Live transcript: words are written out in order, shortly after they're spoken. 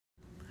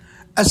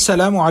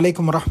Assalamu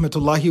alaikum wa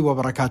rahmatullahi wa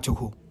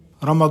barakatuhu.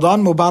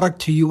 Ramadan Mubarak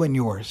to you and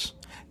yours.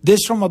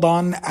 This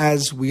Ramadan,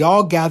 as we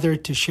all gather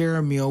to share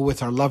a meal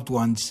with our loved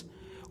ones,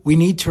 we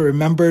need to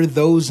remember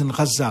those in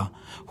Gaza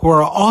who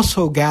are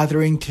also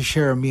gathering to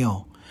share a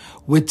meal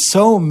with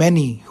so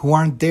many who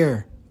aren't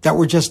there, that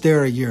were just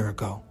there a year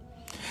ago.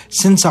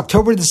 Since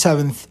October the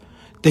 7th,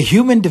 the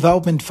Human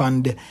Development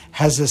Fund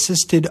has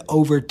assisted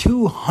over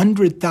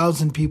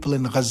 200,000 people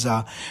in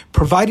Gaza,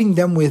 providing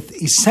them with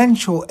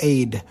essential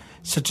aid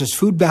such as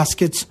food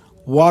baskets,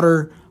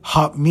 water,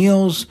 hot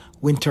meals,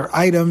 winter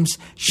items,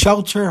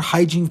 shelter,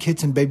 hygiene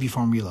kits, and baby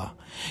formula.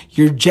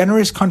 Your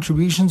generous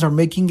contributions are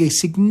making a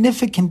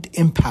significant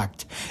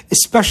impact,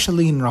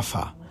 especially in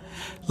Rafah.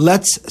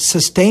 Let's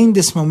sustain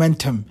this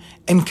momentum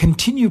and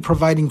continue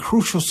providing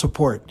crucial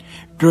support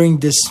during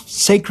this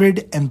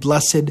sacred and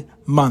blessed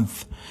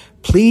month.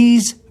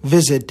 Please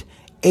visit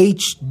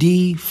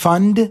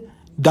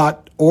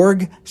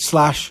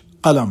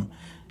hdfund.org/qalam.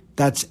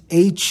 That's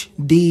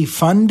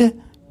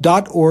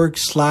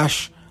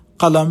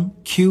hdfund.org/qalam,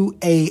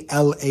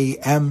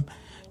 QALAM,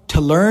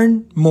 to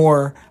learn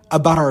more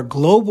about our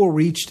global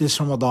reach this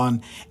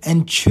Ramadan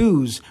and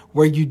choose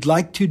where you'd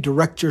like to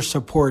direct your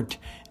support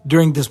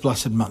during this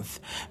blessed month.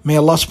 May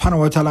Allah subhanahu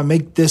wa ta'ala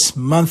make this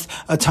month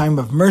a time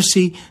of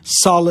mercy,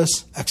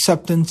 solace,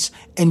 acceptance,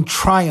 and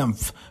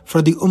triumph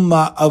for the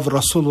ummah of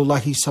Rasulullah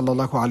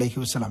sallallahu alayhi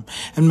wasallam.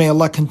 And may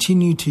Allah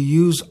continue to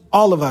use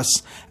all of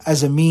us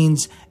as a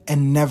means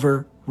and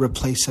never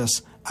replace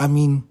us.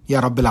 Ameen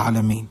ya Rabbil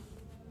Alameen.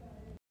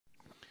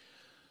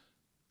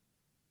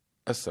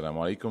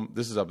 Assalamu alaikum.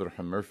 This is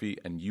Abdurrahman Murphy,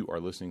 and you are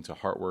listening to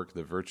Heartwork,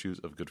 The Virtues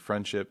of Good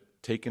Friendship,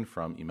 taken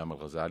from Imam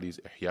al-Ghazali's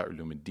Ihya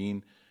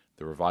Ulumuddin,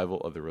 The Revival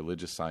of the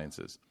Religious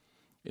Sciences.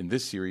 In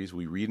this series,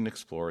 we read and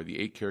explore the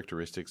 8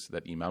 characteristics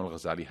that Imam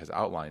al-Ghazali has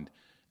outlined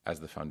as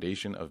the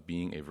foundation of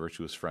being a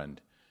virtuous friend.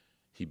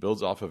 He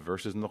builds off of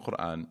verses in the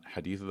Quran,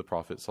 hadith of the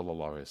Prophet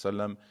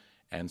ﷺ,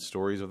 and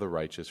stories of the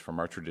righteous from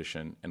our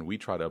tradition, and we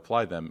try to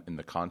apply them in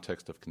the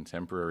context of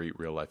contemporary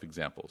real-life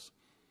examples.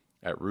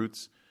 At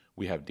Roots,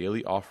 we have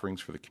daily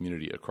offerings for the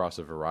community across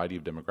a variety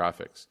of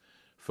demographics,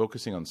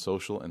 focusing on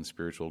social and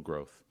spiritual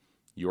growth.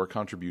 Your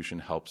contribution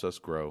helps us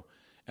grow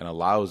and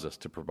allows us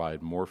to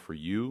provide more for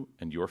you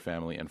and your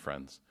family and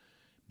friends.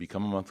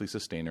 Become a monthly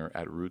sustainer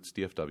at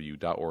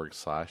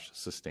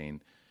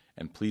rootsdfw.org/sustain,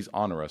 and please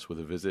honor us with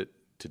a visit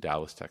to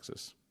Dallas,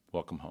 Texas.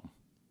 Welcome home.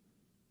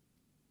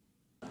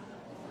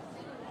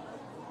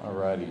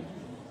 Alrighty.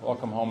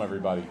 Welcome home,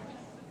 everybody.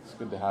 It's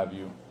good to have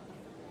you.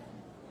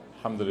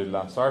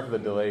 Alhamdulillah. Sorry for the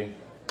delay.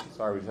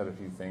 Sorry, we just had a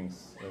few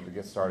things to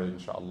get started,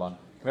 inshallah.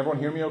 Can everyone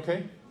hear me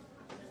okay?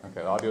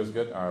 Okay, the audio is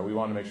good? All right, we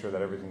want to make sure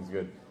that everything's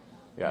good.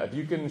 Yeah, if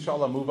you can,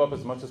 inshallah, move up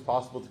as much as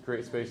possible to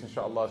create space,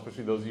 inshallah,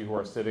 especially those of you who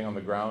are sitting on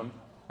the ground.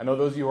 I know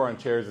those of you who are on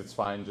chairs, it's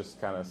fine,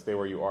 just kind of stay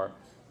where you are.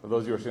 For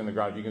those of you who are sitting on the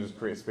ground, if you can just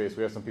create space.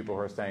 We have some people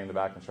who are standing in the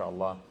back,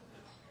 inshallah,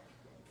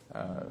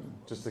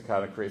 just to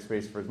kind of create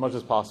space for as much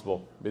as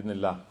possible,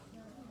 bidnillah.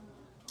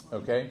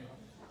 Okay?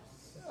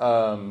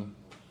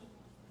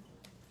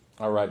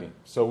 Alrighty,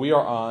 so we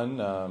are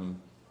on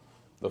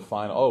the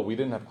final. Oh, we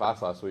didn't have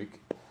class last week.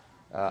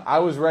 I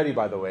was ready,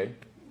 by the way,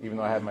 even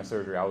though I had my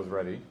surgery, I was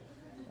ready.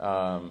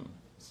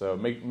 So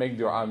make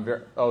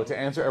dua. To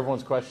answer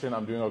everyone's question,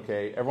 I'm doing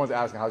okay. Everyone's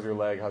asking, how's your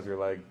leg? How's your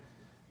leg?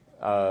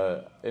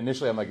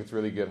 Initially, I'm like, it's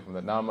really good from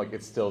that. Now I'm like,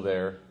 it's still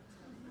there.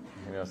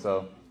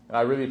 So and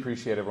I really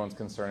appreciate everyone's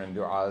concern and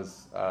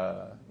du'as.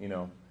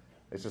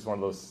 It's just one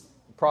of those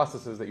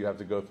processes that you have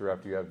to go through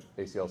after you have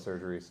ACL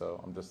surgery.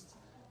 So I'm just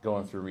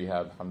going through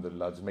rehab,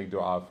 alhamdulillah. Just make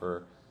dua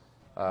for,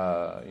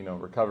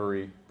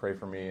 recovery. Pray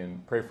for me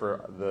and pray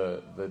for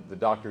the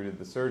doctor who did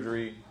the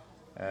surgery,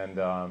 and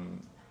for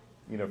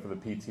the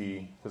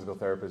PT, physical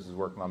therapist who's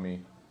working on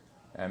me,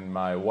 and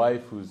my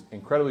wife who's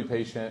incredibly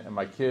patient, and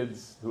my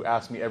kids who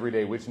ask me every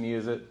day, which knee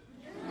is it?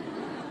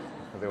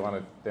 They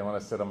want to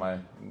sit on my,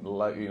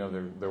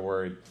 they're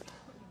worried.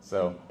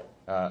 So,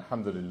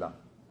 alhamdulillah.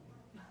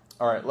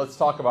 All right, let's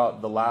talk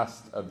about the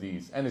last of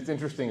these. And it's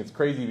interesting, it's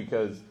crazy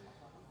because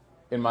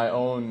in my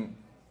own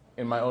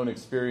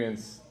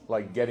experience,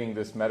 like getting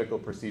this medical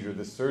procedure,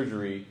 this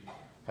surgery,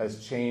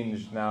 has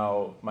changed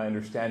now my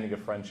understanding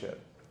of friendship.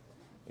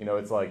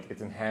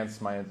 It's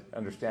enhanced my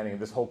understanding.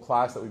 This whole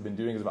class that we've been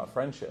doing is about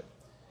friendship.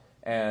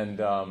 And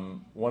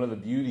one of the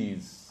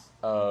beauties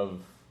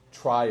of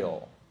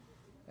trial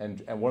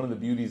and one of the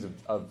beauties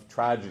of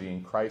tragedy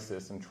and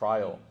crisis and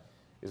trial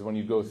is when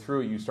you go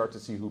through it, you start to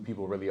see who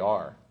people really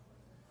are.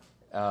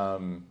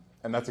 And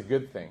that's a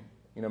good thing.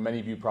 Many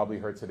of you probably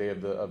heard today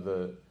of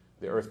the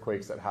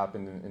earthquakes that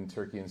happened in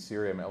Turkey and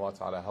Syria. May Allah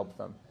Ta'ala help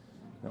them.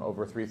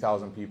 Over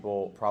 3,000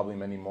 people, probably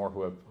many more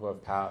who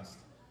have passed.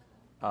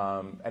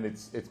 And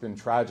it's been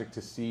tragic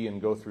to see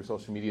and go through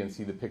social media and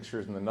see the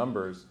pictures and the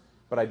numbers.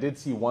 But I did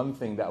see one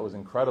thing that was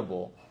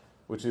incredible,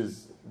 which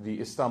is the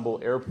Istanbul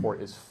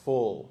airport is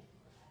full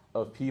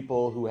of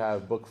people who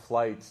have booked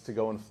flights to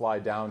go and fly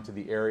down to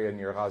the area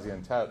near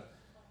Gaziantep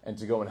and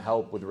to go and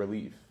help with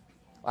relief.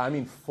 I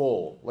mean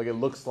full. Like it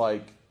looks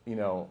like,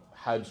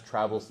 Hajj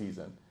travel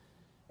season.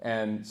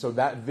 And so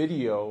that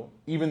video,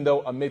 even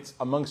though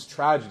amongst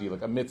tragedy,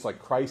 like amidst like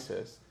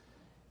crisis,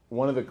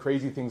 one of the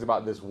crazy things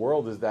about this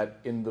world is that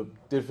in the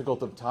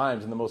difficult of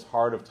times, in the most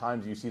hard of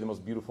times, you see the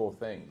most beautiful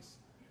things,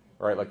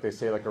 right? Like they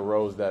say, like a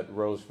rose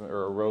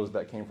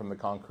that came from the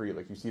concrete.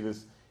 Like you see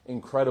this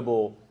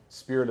incredible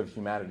spirit of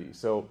humanity.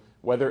 So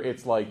whether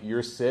it's like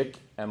you're sick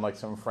and like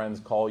some friends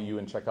call you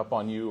and check up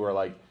on you, or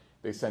like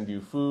they send you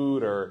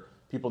food, or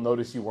people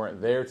notice you weren't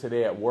there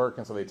today at work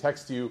and so they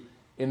text you,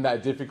 in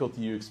that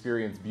difficulty you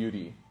experience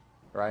beauty,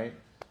 right?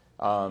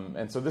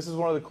 And so this is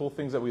one of the cool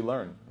things that we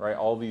learn, right?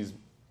 All these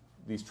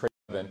traits.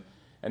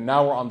 And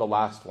now we're on the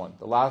last one.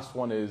 The last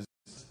one is,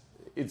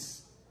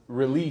 it's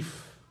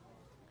relief.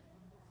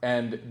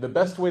 And the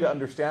best way to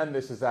understand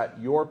this is that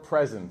your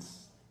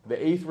presence,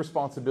 the eighth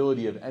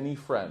responsibility of any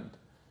friend,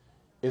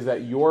 is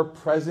that your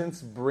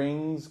presence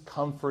brings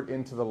comfort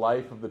into the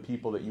life of the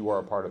people that you are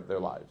a part of their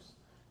lives.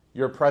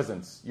 Your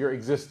presence, your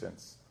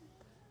existence.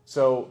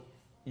 So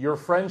your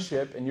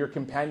friendship and your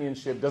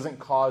companionship doesn't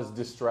cause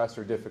distress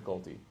or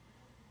difficulty.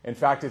 In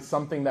fact, it's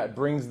something that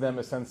brings them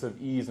a sense of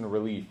ease and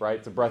relief, right?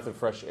 It's a breath of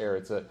fresh air.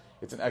 It's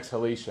an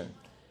exhalation.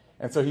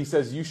 And so he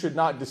says, you should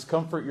not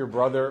discomfort your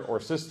brother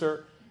or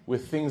sister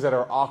with things that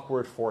are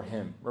awkward for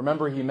him.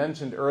 Remember, he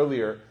mentioned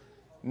earlier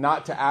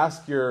not to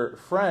ask your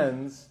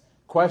friends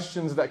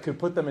questions that could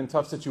put them in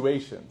tough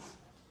situations.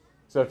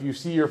 So if you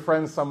see your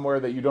friend somewhere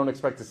that you don't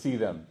expect to see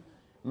them,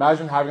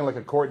 imagine having like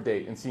a court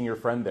date and seeing your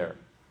friend there.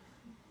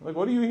 Like,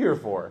 what are you here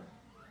for?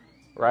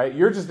 Right?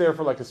 You're just there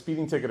for like a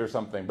speeding ticket or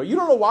something, but you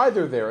don't know why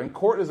they're there. And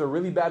court is a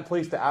really bad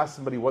place to ask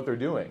somebody what they're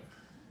doing,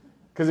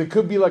 because it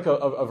could be like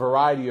a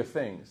variety of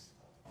things.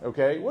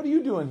 Okay? What are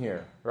you doing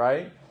here?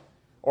 Right?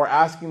 Or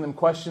asking them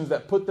questions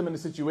that put them in a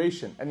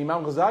situation. And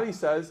Imam Ghazali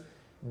says,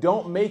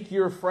 don't make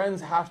your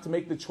friends have to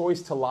make the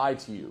choice to lie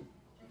to you.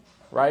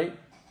 Right?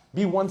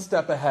 Be one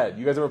step ahead.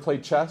 You guys ever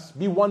played chess?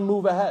 Be one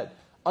move ahead.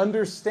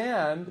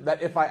 Understand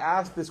that if I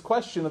ask this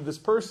question of this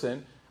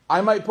person,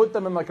 I might put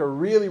them in like a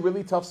really,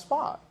 really tough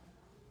spot.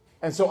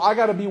 And so I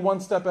got to be one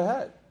step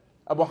ahead.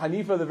 Abu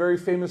Hanifa, the very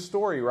famous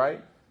story,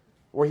 right?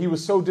 Where he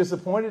was so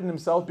disappointed in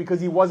himself because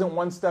he wasn't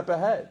one step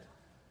ahead.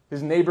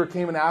 His neighbor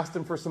came and asked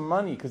him for some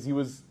money because he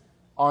was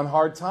on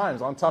hard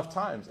times, on tough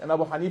times. And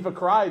Abu Hanifa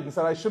cried and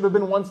said, I should have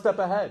been one step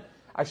ahead.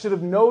 I should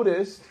have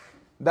noticed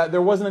that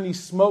there wasn't any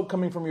smoke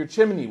coming from your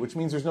chimney, which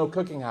means there's no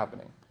cooking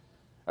happening.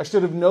 I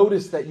should have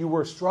noticed that you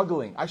were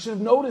struggling. I should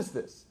have noticed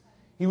this.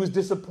 He was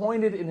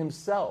disappointed in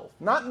himself,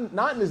 not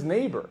in his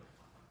neighbor.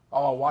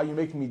 Oh, why you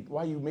make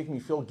me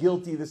feel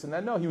guilty, this and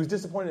that? No, he was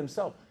disappointed in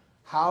himself.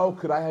 How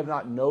could I have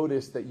not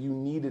noticed that you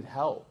needed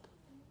help?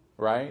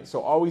 Right?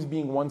 So always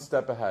being one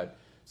step ahead.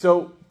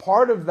 So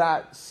part of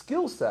that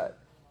skill set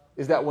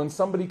is that when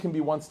somebody can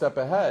be one step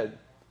ahead,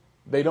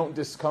 they don't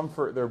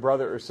discomfort their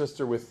brother or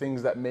sister with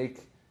things that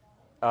make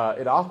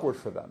it awkward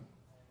for them.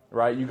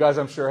 Right? You guys,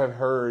 I'm sure, have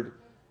heard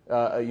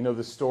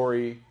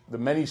the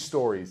many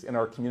stories in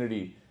our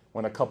community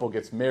when a couple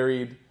gets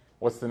married.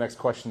 What's the next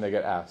question they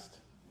get asked?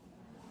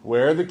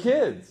 Where are the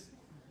kids?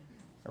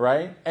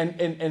 Right?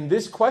 And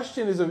this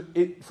question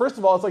is, first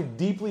of all, it's like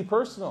deeply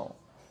personal.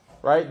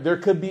 Right? There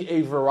could be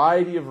a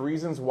variety of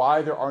reasons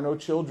why there are no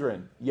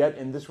children yet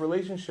in this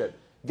relationship.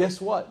 Guess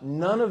what?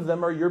 None of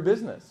them are your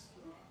business.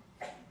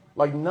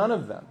 Like, none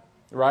of them.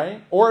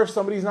 Right? Or if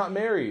somebody's not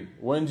married,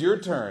 when's your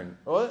turn?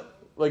 What?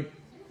 Like,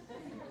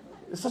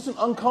 it's such an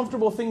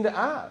uncomfortable thing to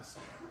ask.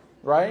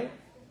 Right?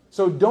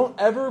 So don't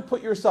ever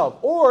put yourself,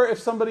 or if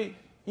somebody,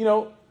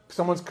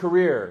 someone's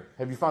career,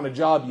 have you found a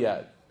job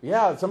yet?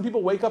 Yeah, some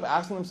people wake up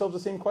asking themselves the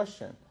same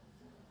question.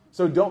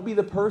 So don't be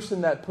the person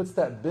that puts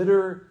that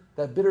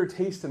bitter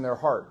taste in their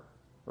heart,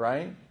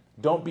 right?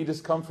 Don't be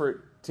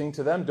discomforting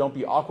to them. Don't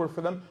be awkward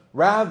for them.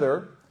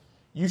 Rather,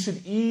 you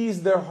should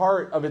ease their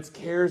heart of its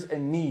cares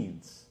and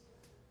needs.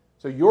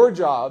 So your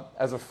job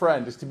as a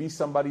friend is to be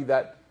somebody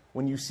that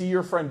when you see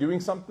your friend doing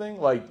something,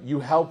 like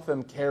you help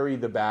them carry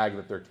the bag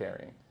that they're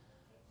carrying.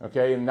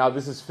 Okay, and now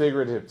this is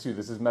figurative too.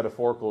 This is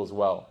metaphorical as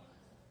well.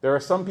 There are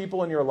some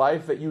people in your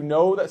life that you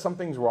know that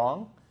something's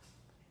wrong,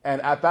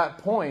 and at that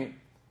point,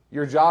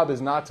 your job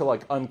is not to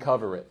like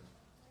uncover it.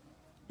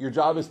 Your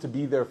job is to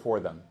be there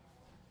for them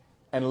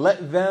and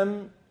let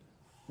them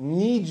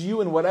need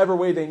you in whatever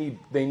way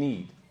they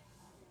need.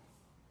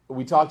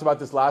 We talked about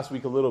this last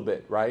week a little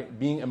bit, right?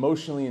 Being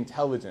emotionally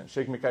intelligent.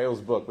 Sheikh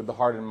Mikhail's book, With the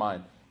Heart in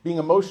Mind. Being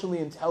emotionally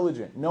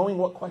intelligent, knowing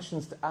what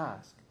questions to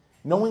ask,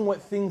 knowing what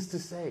things to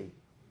say.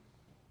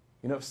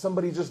 If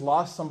somebody just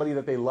lost somebody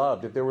that they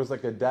loved, if there was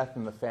like a death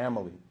in the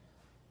family,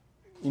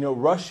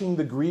 rushing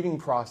the grieving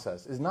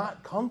process is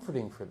not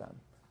comforting for them.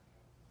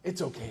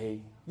 It's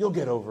okay. You'll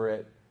get over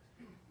it.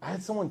 I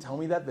had someone tell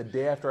me that the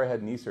day after I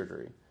had knee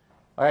surgery.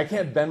 Like, I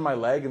can't bend my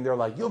leg, and they're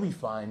like, you'll be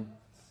fine.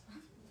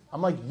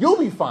 I'm like, you'll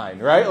be fine,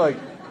 right? Like,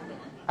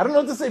 I don't know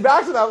what to say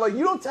back to that. Like,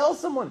 you don't tell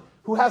someone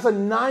who has a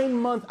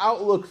 9-month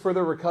outlook for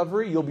their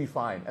recovery, you'll be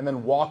fine, and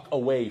then walk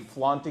away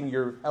flaunting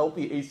your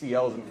healthy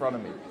ACLs in front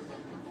of me.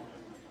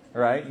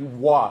 Right? You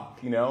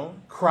walk,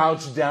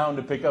 crouch down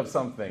to pick up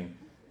something.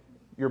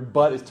 your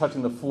butt is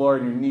touching the floor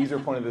and your knees are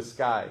pointing to the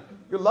sky.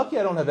 You're lucky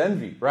I don't have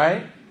envy,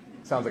 right?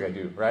 Sounds like I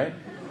do, right?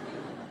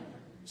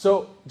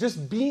 So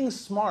just being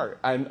smart,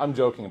 I'm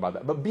joking about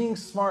that, but being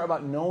smart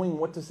about knowing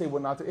what to say,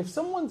 what not to. If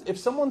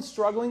someone's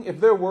struggling, if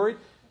they're worried,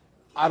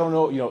 I don't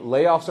know,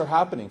 layoffs are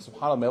happening.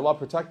 SubhanAllah, may Allah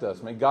protect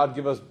us. May God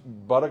give us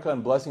barakah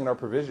and blessing in our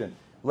provision.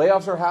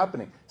 Layoffs are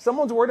happening.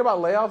 Someone's worried about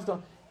layoffs,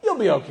 you'll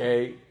be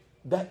okay.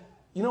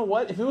 You know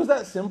what? If it was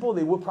that simple,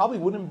 they probably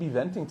wouldn't be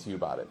venting to you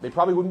about it. They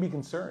probably wouldn't be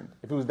concerned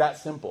if it was that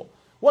simple.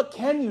 What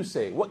can you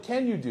say? What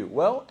can you do?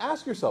 Well,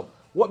 ask yourself,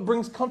 what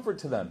brings comfort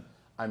to them?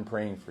 I'm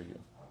praying for you.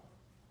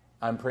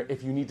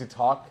 If you need to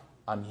talk,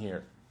 I'm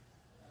here.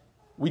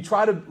 We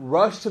try to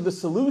rush to the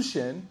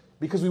solution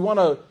because we want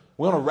to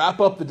wrap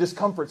up the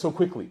discomfort so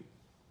quickly.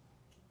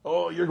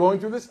 Oh, you're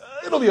going through this?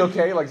 It'll be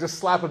okay. Like, just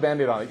slap a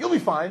Band-Aid on it. You'll be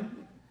fine.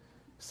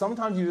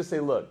 Sometimes you just say,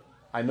 look,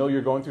 I know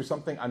you're going through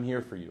something. I'm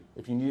here for you.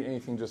 If you need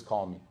anything, just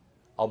call me.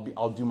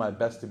 I'll do my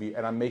best to be,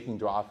 and I'm making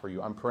dua for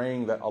you. I'm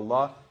praying that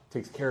Allah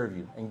takes care of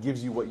you and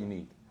gives you what you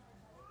need.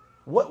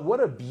 What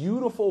a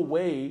beautiful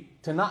way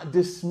to not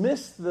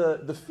dismiss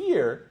the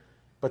fear,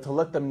 but to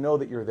let them know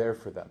that you're there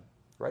for them.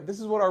 Right? This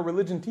is what our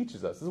religion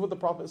teaches us. This is what the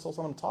Prophet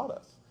ﷺ taught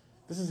us.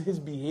 This is his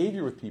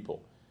behavior with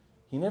people.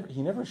 He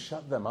never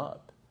shut them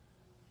up.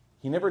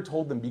 He never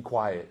told them, be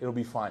quiet, it'll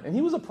be fine. And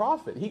he was a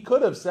prophet. He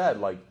could have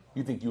said,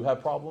 you think you have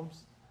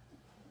problems?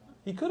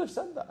 He could have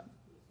said that.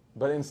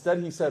 But instead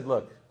he said,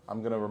 look,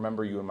 I'm going to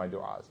remember you in my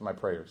du'as, my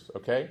prayers,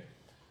 okay?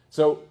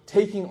 So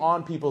taking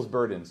on people's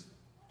burdens.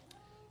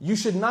 You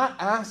should not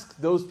ask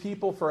those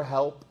people for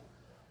help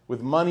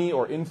with money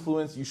or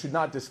influence. You should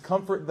not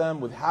discomfort them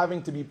with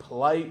having to be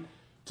polite,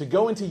 to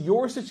go into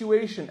your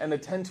situation and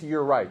attend to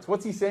your rights.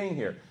 What's he saying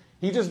here?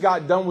 He just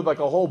got done with a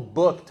whole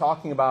book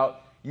talking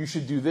about you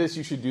should do this,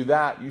 you should do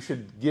that, you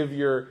should give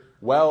your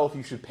wealth,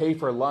 you should pay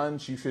for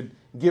lunch, you should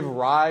give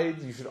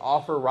rides, you should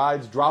offer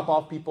rides, drop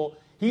off people.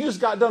 He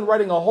just got done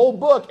writing a whole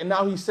book, and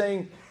now he's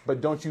saying,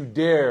 but don't you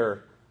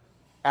dare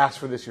ask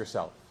for this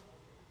yourself.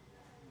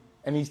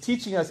 And he's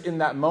teaching us in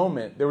that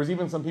moment. There was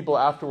even some people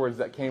afterwards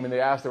that came and they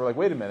were like,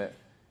 wait a minute,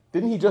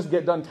 didn't he just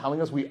get done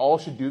telling us we all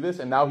should do this,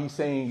 and now he's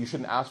saying you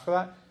shouldn't ask for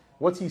that?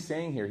 What's he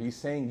saying here? He's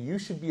saying you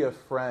should be a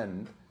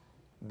friend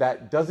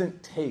that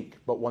doesn't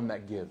take, but one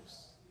that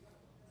gives.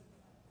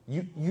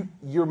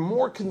 You're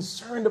more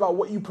concerned about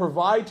what you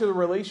provide to the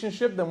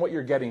relationship than what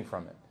you're getting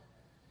from it.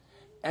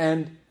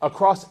 And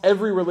across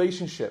every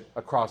relationship,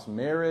 across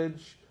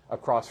marriage,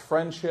 across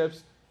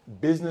friendships,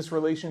 business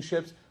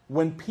relationships,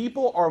 when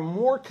people are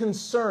more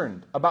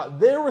concerned about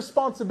their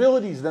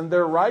responsibilities than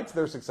their rights,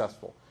 they're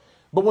successful.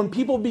 But when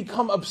people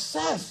become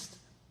obsessed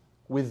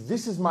with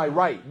this is my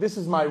right, this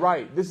is my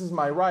right, this is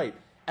my right,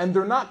 and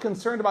they're not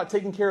concerned about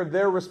taking care of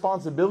their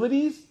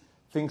responsibilities,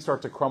 things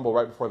start to crumble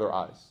right before their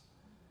eyes.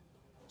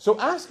 So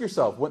ask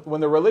yourself,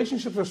 when the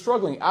relationships are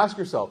struggling, ask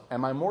yourself,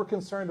 am I more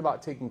concerned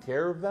about taking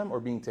care of them or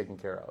being taken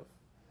care of?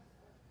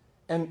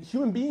 And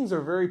human beings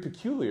are very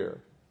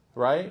peculiar,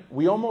 right?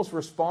 We almost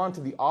respond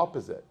to the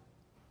opposite.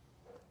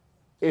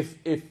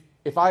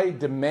 If I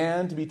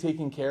demand to be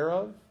taken care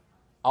of,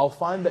 I'll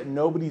find that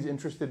nobody's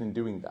interested in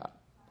doing that.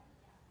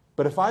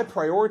 But if I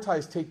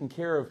prioritize taking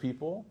care of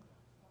people,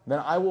 then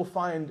I will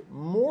find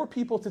more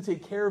people to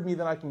take care of me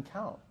than I can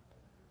count.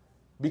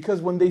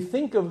 Because when they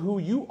think of who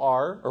you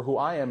are, or who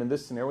I am in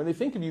this scenario, when they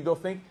think of you, they'll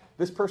think,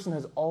 this person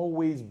has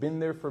always been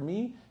there for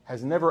me,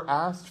 has never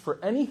asked for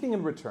anything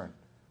in return.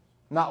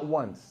 Not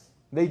once.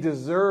 They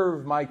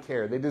deserve my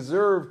care. They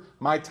deserve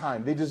my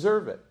time. They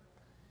deserve it.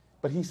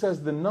 But he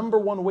says the number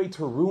one way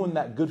to ruin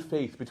that good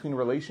faith between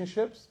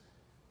relationships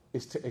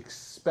is to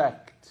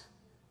expect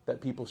that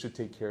people should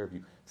take care of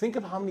you. Think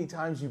of how many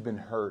times you've been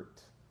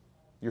hurt.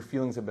 Your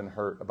feelings have been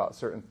hurt about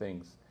certain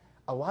things.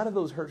 A lot of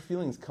those hurt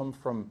feelings come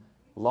from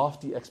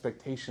lofty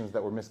expectations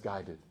that were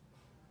misguided,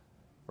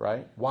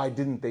 right? Why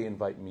didn't they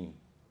invite me?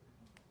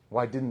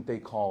 Why didn't they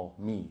call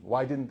me?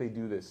 Why didn't they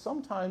do this?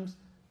 Sometimes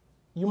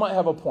you might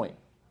have a point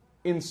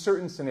in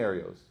certain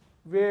scenarios,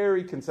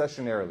 very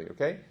concessionarily,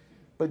 okay?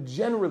 But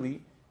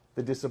generally,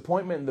 the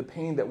disappointment and the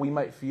pain that we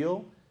might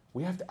feel,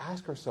 we have to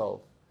ask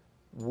ourselves,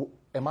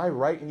 am I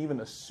right in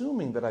even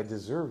assuming that I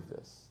deserve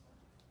this?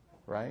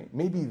 Right?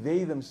 Maybe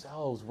they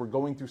themselves were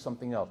going through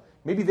something else.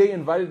 Maybe they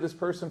invited this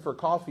person for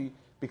coffee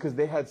because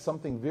they had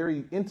something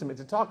very intimate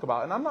to talk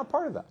about, and I'm not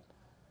part of that.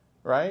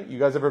 Right? You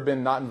guys ever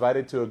been not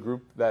invited to a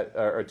group that,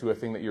 or to a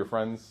thing that your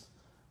friends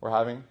were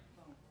having?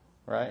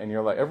 Right? And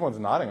you're like, everyone's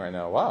nodding right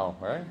now. Wow,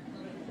 right?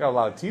 You got a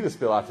lot of tea to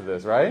spill after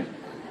this, right?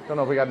 Don't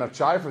know if we got enough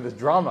chai for this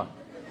drama.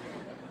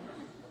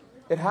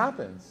 It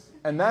happens.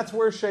 And that's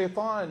where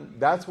shaitan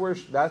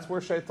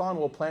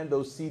will plant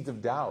those seeds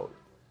of doubt.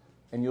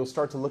 And you'll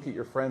start to look at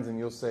your friends and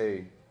you'll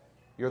say,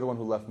 you're the one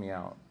who left me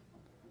out.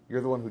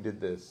 You're the one who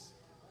did this.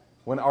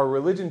 When our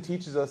religion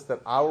teaches us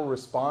that our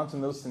response in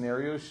those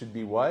scenarios should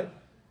be what?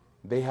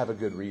 They have a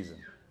good reason.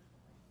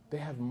 They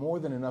have more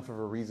than enough of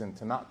a reason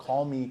to not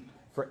call me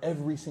for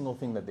every single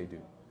thing that they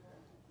do.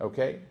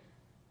 Okay?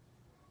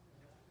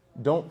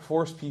 Don't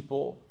force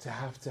people to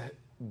have to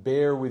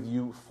bear with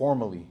you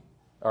formally.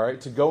 all right,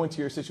 to go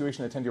into your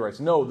situation and attend to your rights.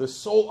 No, the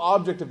sole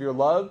object of your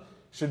love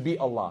should be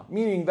Allah.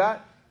 Meaning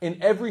that in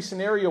every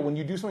scenario, when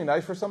you do something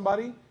nice for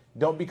somebody,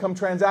 don't become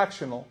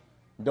transactional.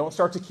 Don't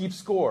start to keep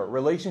score.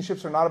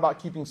 Relationships are not about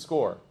keeping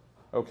score,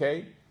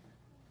 okay?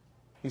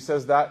 He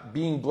says that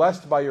being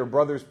blessed by your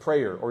brother's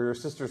prayer or your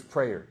sister's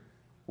prayer,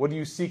 what do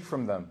you seek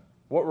from them?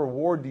 What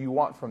reward do you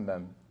want from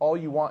them? All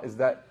you want is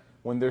that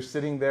when they're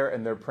sitting there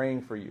and they're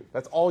praying for you.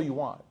 That's all you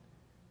want.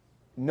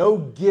 No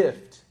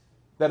gift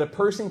that a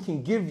person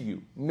can give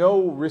you,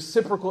 no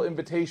reciprocal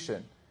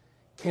invitation,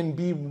 can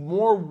be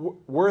more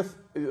worth,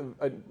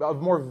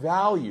 of more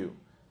value.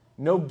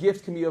 No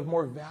gift can be of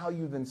more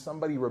value than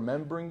somebody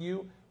remembering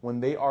you when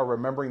they are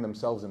remembering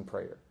themselves in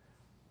prayer.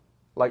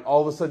 Like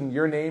all of a sudden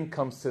your name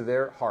comes to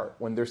their heart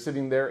when they're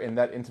sitting there in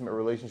that intimate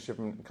relationship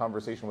and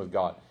conversation with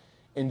God.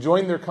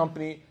 Enjoying their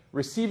company,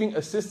 receiving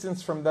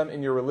assistance from them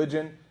in your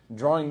religion,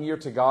 drawing near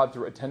to God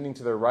through attending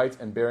to their rights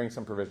and bearing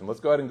some provision. Let's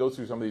go ahead and go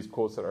through some of these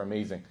quotes that are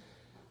amazing.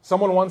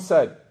 Someone once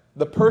said,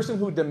 the person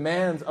who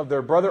demands of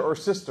their brother or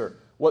sister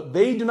what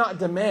they do not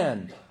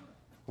demand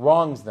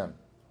wrongs them.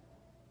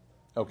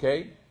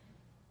 Okay?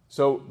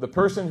 So the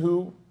person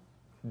who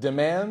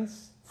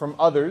demands from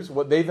others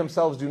what they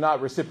themselves do not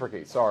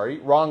reciprocate,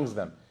 wrongs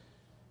them.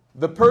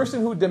 The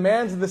person who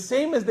demands the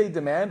same as they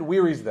demand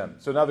wearies them.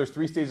 So now there's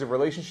 3 stages of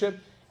relationship,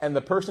 and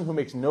the person who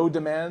makes no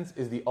demands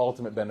is the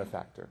ultimate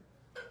benefactor.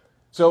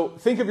 So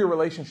think of your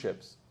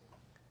relationships.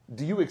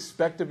 Do you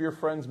expect of your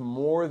friends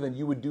more than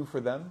you would do for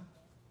them?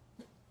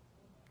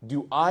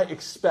 Do I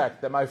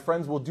expect that my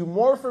friends will do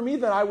more for me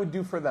than I would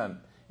do for them?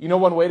 You know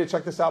one way to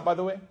check this out, by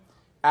the way?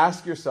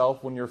 Ask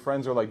yourself when your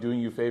friends are like doing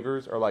you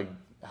favors or like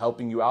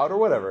helping you out or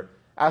whatever.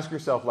 Ask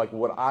yourself, like,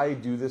 would I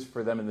do this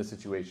for them in this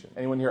situation?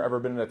 Anyone here ever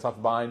been in a tough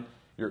bind?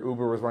 Your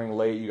Uber was running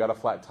late, you got a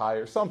flat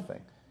tire,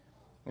 something.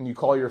 And you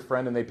call your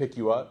friend and they pick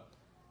you up.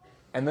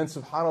 And then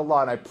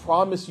subhanAllah, and I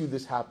promise you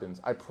this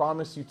happens. I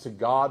promise you to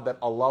God that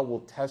Allah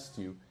will test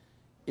you.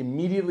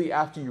 Immediately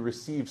after you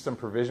receive some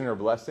provision or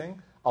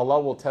blessing, Allah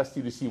will test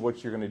you to see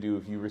what you're going to do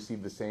if you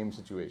receive the same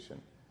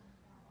situation.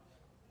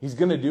 He's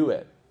going to do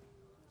it.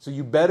 So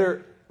you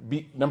better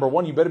be, number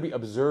one, you better be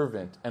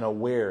observant and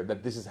aware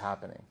that this is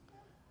happening.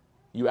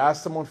 You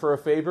ask someone for a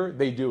favor,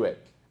 they do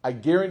it. I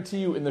guarantee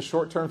you in the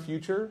short-term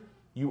future,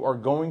 you are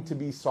going to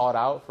be sought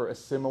out for a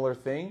similar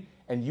thing,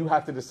 and you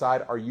have to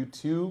decide, are you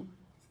too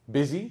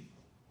busy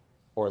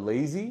or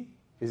lazy?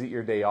 Is it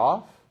your day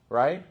off,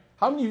 right?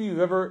 How many of you have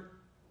ever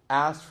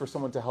asked for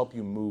someone to help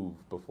you move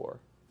before?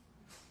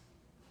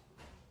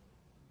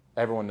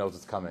 Everyone knows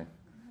it's coming.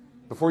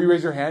 Before you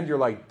raise your hand, you're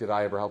like, did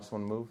I ever help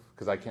someone move?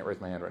 Because I can't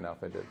raise my hand right now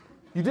if I did.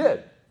 You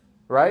did,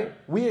 right?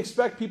 We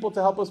expect people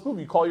to help us move.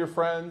 You call your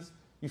friends,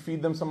 you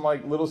feed them some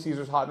like Little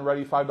Caesars hot and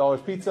ready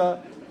 $5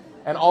 pizza,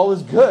 and all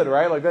is good,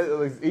 right? Like that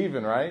is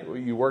even, right?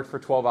 You worked for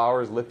 12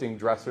 hours lifting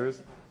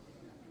dressers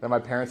that my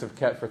parents have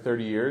kept for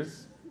 30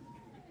 years,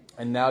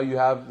 and now you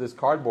have this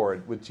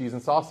cardboard with cheese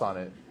and sauce on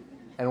it,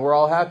 and we're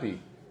all happy.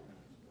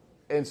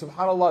 And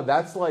subhanAllah,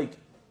 that's like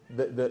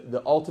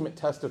the ultimate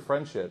test of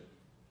friendship.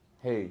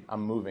 Hey,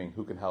 I'm moving.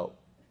 Who can help?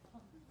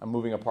 I'm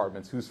moving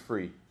apartments. Who's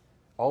free?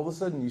 All of a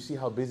sudden, you see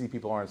how busy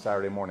people are on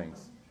Saturday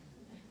mornings.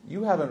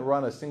 You haven't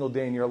run a single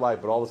day in your life,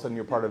 but all of a sudden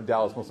you're part of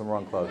Dallas Muslim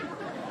Run Club.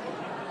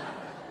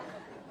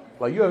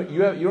 Like you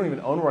don't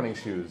even own running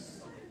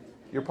shoes.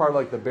 You're part of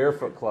like the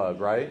Barefoot Club,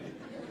 right?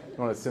 You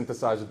want to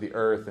synthesize with the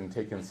earth and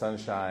take in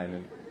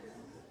sunshine.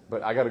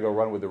 But I got to go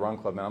run with the Run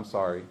Club, man. I'm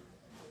sorry.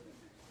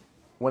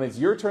 When it's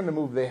your turn to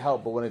move, they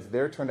help. But when it's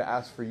their turn to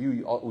ask for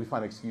you, we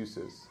find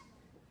excuses.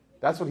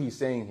 That's what he's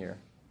saying here.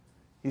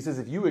 He says,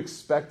 if you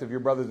expect of your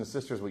brothers and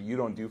sisters what you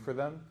don't do for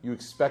them, you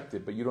expect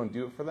it, but you don't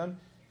do it for them,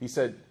 he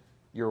said,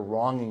 you're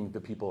wronging the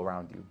people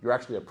around you. You're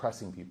actually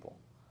oppressing people.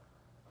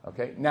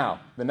 Okay? Now,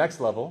 the next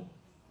level,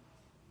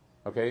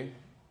 okay,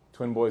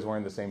 twin boys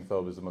wearing the same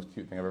thobe is the most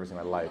cute thing I've ever seen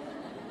in my life.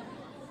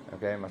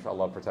 Okay?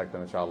 MashaAllah, protect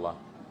them, inshallah.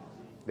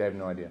 They have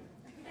no idea.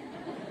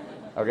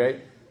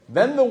 Okay?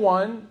 Then the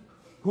one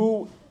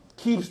who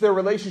keeps their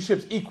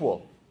relationships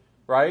equal,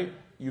 right?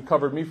 You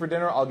covered me for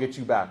dinner, I'll get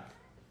you back.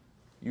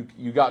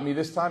 You got me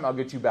this time, I'll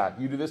get you back.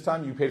 You do this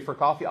time, you paid for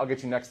coffee, I'll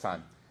get you next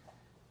time.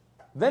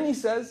 Then he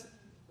says,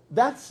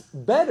 that's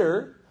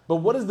better, but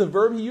what is the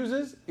verb he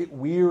uses? It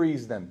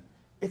wearies them.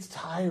 It's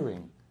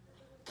tiring.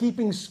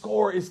 Keeping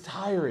score is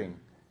tiring.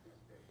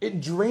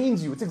 It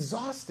drains you. It's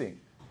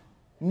exhausting.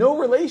 No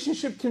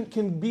relationship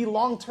can be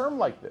long-term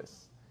like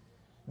this.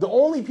 The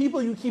only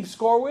people you keep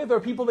score with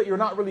are people that you're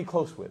not really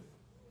close with.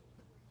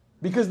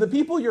 Because the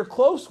people you're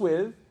close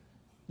with,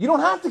 you don't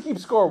have to keep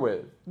score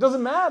with. It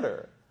doesn't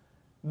matter.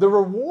 The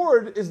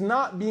reward is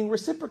not being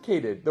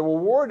reciprocated. The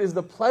reward is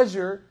the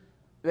pleasure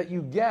that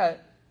you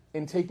get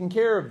in taking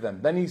care of them.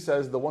 Then he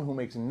says, the one who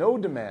makes no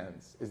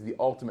demands is the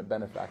ultimate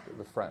benefactor,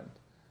 the friend.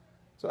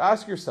 So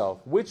ask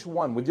yourself, which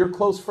one, with your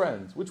close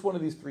friends, which one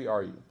of these 3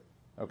 are you?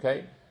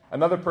 Okay?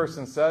 Another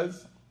person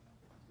says,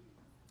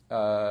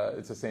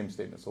 it's the same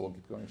statement, so we'll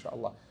keep going,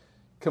 inshallah.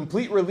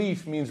 Complete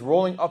relief means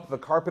rolling up the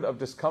carpet of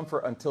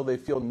discomfort until they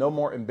feel no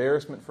more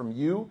embarrassment from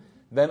you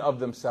than of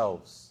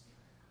themselves.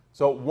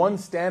 So one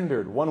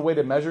standard, one way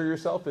to measure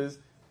yourself is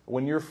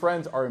when your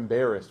friends are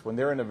embarrassed, when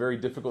they're in a very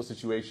difficult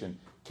situation,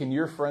 can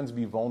your friends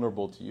be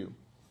vulnerable to you?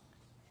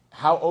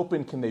 How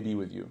open can they be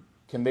with you?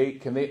 Can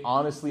they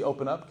honestly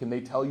open up? Can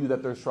they tell you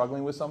that they're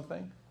struggling with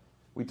something?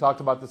 We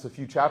talked about this a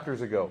few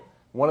chapters ago.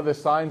 One of the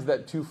signs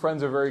that two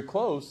friends are very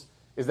close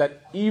is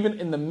that even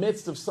in the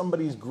midst of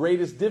somebody's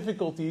greatest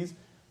difficulties,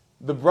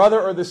 the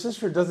brother or the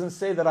sister doesn't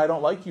say that I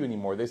don't like you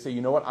anymore. They say,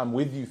 you know what, I'm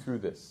with you through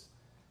this.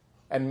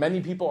 And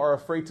many people are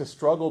afraid to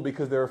struggle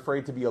because they're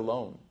afraid to be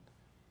alone.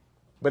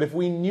 But if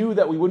we knew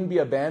that we wouldn't be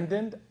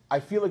abandoned,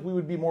 I feel like we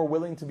would be more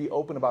willing to be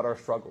open about our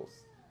struggles.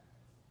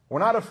 We're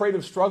not afraid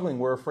of struggling,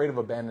 we're afraid of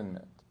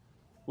abandonment.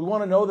 We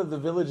want to know that the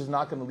village is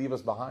not going to leave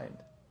us behind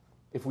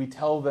if we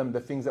tell them the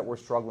things that we're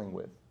struggling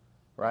with,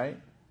 right?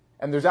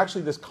 And there's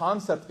actually this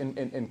concept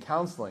in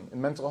counseling,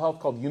 in mental health,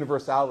 called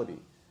universality.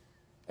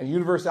 And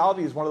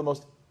universality is one of the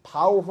most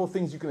powerful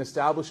things you can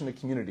establish in a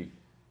community.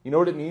 You know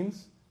what it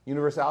means,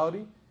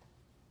 universality?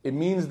 It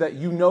means that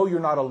you know you're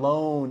not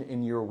alone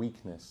in your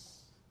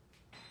weakness.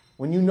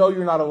 When you know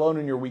you're not alone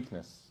in your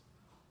weakness,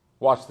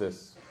 watch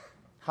this.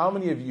 How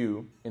many of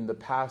you in the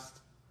past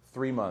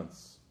 3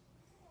 months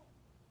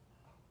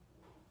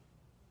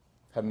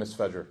have missed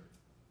Fajr?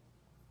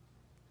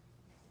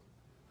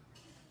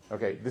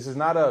 Okay, this is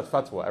not a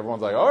fatwa.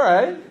 Everyone's like, all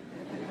right.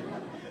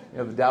 You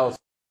know, the Dallas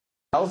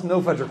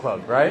no Fajr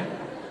club, right?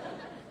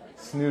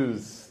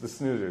 Snooze, the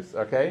snoozers,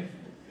 okay?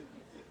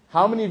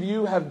 How many of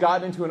you have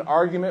gotten into an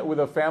argument with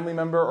a family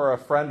member or a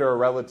friend or a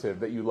relative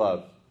that you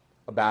love?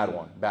 A bad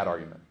one, bad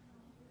argument.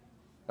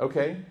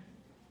 Okay.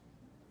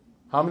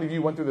 How many of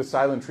you went through the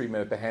silent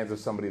treatment at the hands of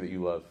somebody that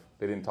you love?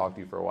 They didn't talk to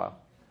you for a while.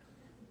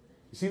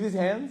 You see these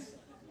hands?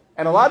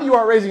 And a lot of you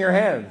aren't raising your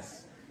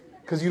hands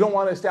because you don't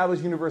want to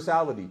establish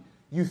universality.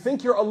 You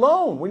think you're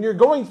alone. When you're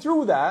going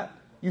through that,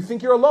 you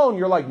think you're alone.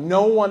 You're like,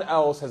 no one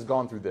else has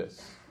gone through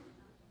this.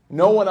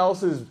 No one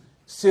else's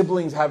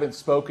siblings haven't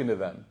spoken to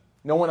them.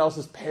 No one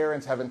else's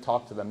parents haven't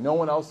talked to them. No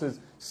one else's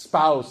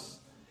spouse,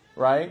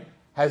 right?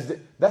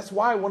 That's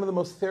why one of the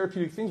most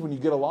therapeutic things when you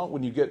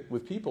get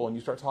with people and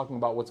you start talking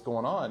about what's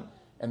going on,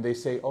 and they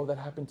say, oh, that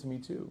happened to me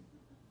too.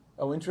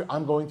 Oh,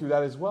 I'm going through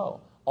that as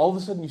well. All of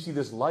a sudden you see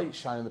this light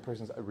shine in the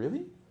person's eye.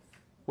 Really?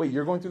 Wait,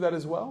 you're going through that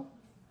as well?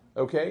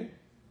 Okay.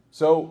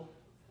 So,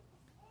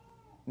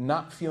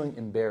 not feeling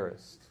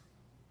embarrassed,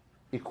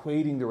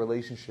 equating the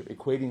relationship,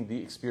 equating the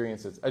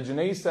experiences.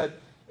 Junayd said,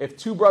 if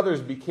two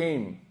brothers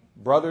became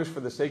brothers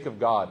for the sake of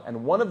God,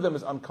 and one of them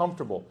is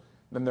uncomfortable,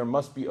 then there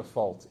must be a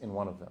fault in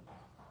one of them.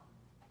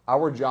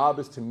 Our job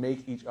is to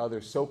make each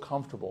other so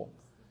comfortable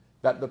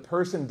that the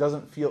person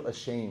doesn't feel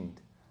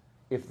ashamed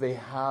if they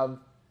have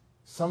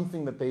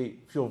something that they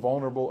feel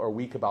vulnerable or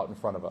weak about in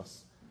front of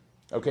us.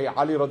 Okay,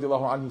 Ali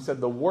radiallahu anhu, he said,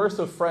 the worst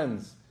of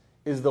friends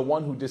is the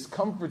one who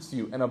discomforts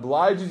you and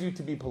obliges you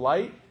to be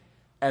polite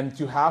and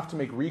to have to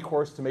make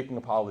recourse to making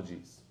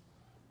apologies.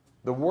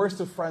 The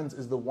worst of friends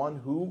is the one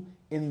who,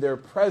 in their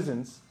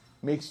presence,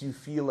 makes you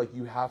feel like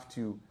you have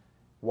to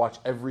watch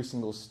every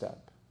single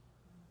step,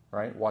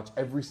 right? Watch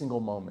every single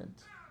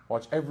moment.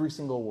 Watch every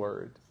single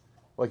word.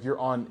 Like you're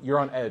on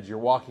edge, you're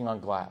walking on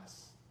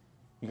glass.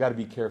 You got to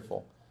be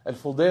careful.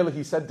 Al-Fudayl,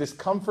 he said,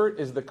 discomfort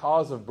is the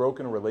cause of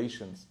broken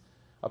relations.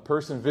 A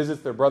person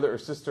visits their brother or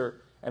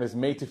sister and is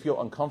made to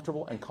feel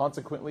uncomfortable and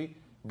consequently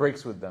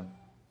breaks with them.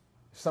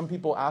 Some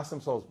people ask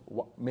themselves,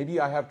 maybe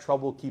I have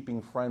trouble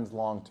keeping friends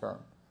long term,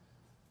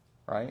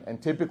 right?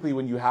 And typically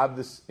when you have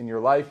this in your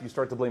life, you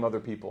start to blame other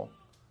people.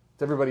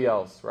 It's everybody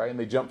else, right? And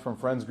they jump from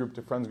friends group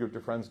to friends group to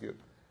friends group.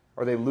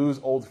 Or they lose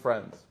old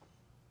friends.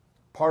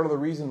 Part of the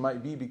reason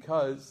might be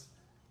because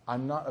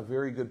I'm not a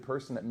very good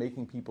person at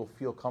making people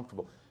feel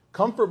comfortable.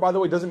 Comfort, by the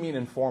way, doesn't mean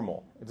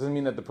informal. It doesn't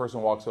mean that the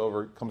person walks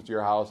over, comes to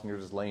your house, and you're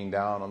just laying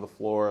down on the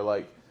floor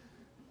like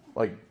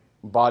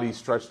body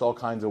stretched all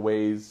kinds of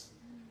ways.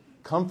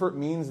 Comfort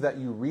means that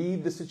you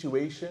read the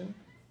situation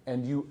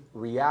and you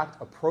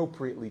react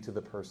appropriately to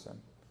the person.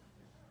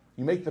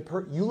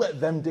 You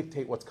let them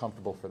dictate what's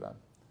comfortable for them.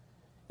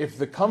 If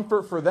the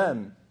comfort for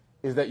them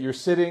is that you're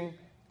sitting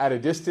at a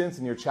distance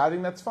and you're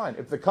chatting, that's fine.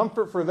 If the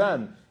comfort for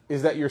them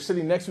is that you're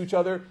sitting next to each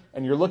other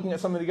and you're looking at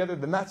something together,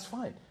 then that's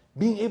fine.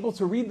 Being able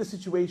to read the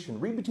situation,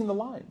 read between the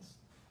lines,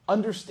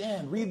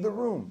 understand, read the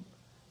room.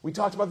 We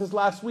talked about this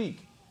last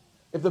week.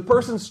 If the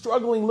person's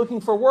struggling looking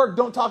for work,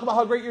 don't talk about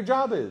how great your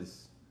job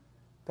is.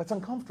 That's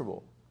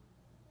uncomfortable.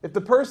 If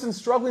the person's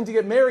struggling to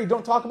get married,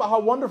 don't talk about how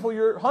wonderful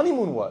your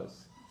honeymoon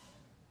was.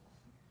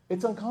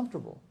 It's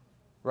uncomfortable,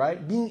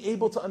 right? Being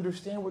able to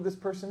understand where this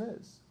person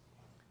is.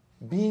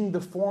 Being the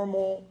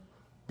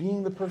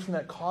person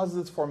that causes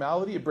its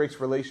formality, it breaks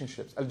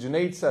relationships.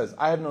 Al-Junayd says,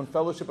 I have known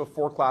fellowship of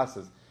 4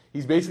 classes.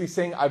 He's basically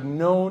saying,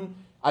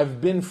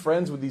 I've been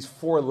friends with these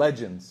 4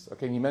 legends.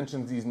 Okay, and he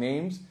mentions these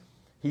names.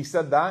 He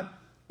said that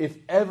if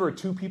ever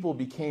 2 people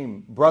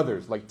became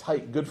brothers, like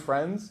tight, good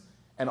friends,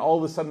 and all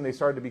of a sudden they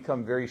started to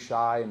become very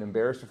shy and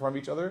embarrassed in front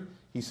of each other,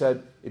 he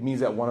said it means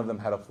that one of them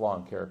had a flaw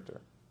in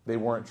character. They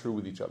weren't true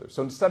with each other.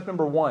 So step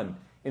number 1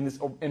 in this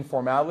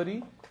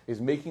informality is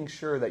making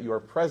sure that your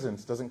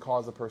presence doesn't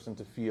cause the person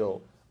to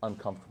feel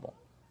uncomfortable.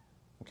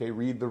 Okay,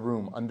 read the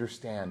room,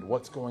 understand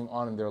what's going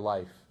on in their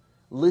life.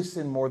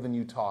 Listen more than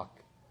you talk.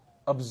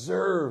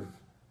 Observe,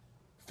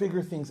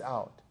 figure things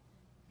out.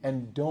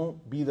 And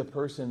don't be the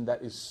person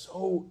that is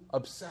so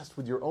obsessed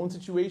with your own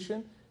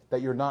situation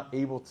that you're not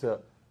able to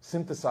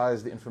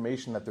synthesize the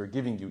information that they're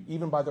giving you,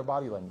 even by their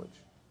body language.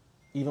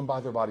 Even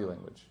by their body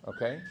language,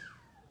 okay?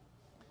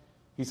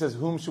 He says,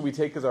 whom should we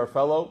take as our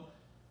fellow?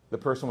 The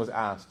person was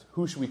asked,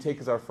 who should we take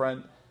as our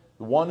friend?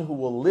 The one who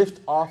will lift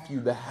off you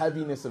the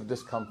heaviness of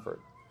discomfort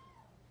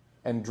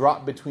and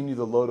drop between you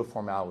the load of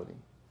formality.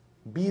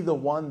 Be the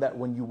one that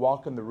when you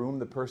walk in the room,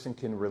 the person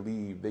can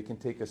relieve. They can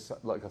take a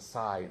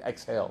sigh, an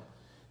exhale.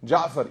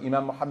 Ja'far,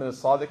 Imam Muhammad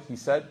al-Sadiq, he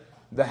said,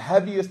 the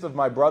heaviest of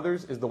my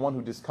brothers is the one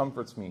who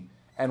discomforts me,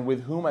 and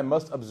with whom I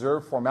must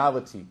observe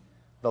formality.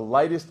 The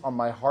lightest on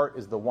my heart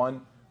is the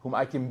one whom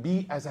I can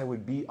be as I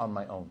would be on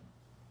my own.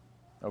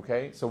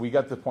 Okay, so we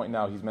got the point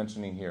now he's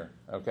mentioning here.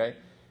 Okay,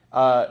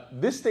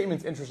 this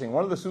statement's interesting.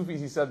 One of the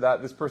Sufis, he said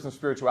that, this person's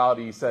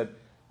spirituality, he said,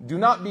 do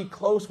not be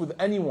close with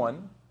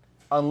anyone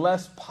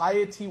unless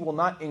piety will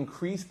not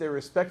increase their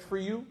respect for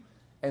you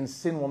and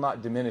sin will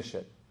not diminish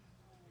it.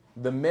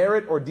 The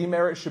merit or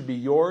demerit should be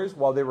yours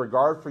while their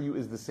regard for you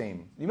is the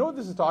same. You know what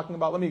this is talking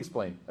about? Let me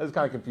explain. This is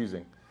kind of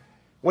confusing.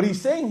 What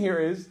he's saying here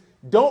is,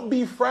 don't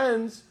be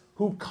friends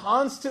who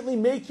constantly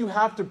make you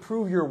have to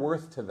prove your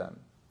worth to them.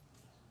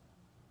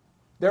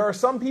 There are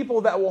some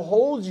people that will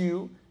hold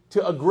you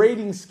to a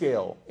grading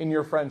scale in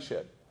your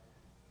friendship.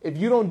 If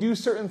you don't do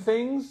certain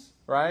things,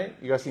 right?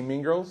 You guys seen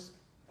Mean Girls?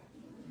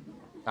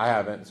 I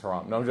haven't, it's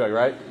haram. No, I'm joking,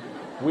 right?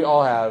 We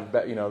all have,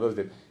 those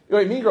did.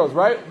 Wait, Mean Girls,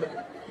 right?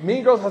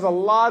 Mean Girls has a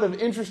lot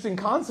of interesting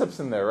concepts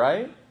in there,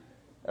 right?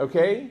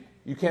 Okay?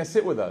 You can't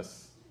sit with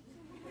us.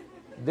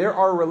 There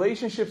are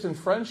relationships and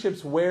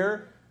friendships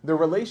where the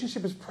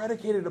relationship is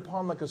predicated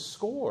upon like a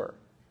score.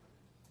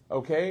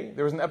 Okay?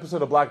 There was an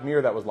episode of Black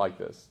Mirror that was like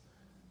this,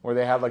 where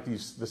they had like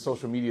the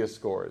social media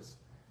scores.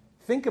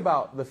 Think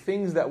about the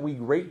things that we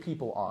rate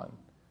people on.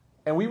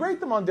 And we rate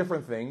them on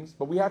different things,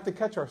 but we have to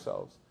catch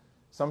ourselves.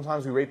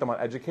 Sometimes we rate them on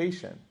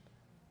education.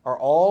 Are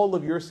all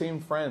of your same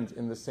friends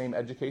in the same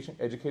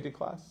educated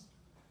class?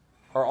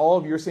 Are all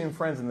of your same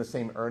friends in the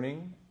same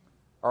earning?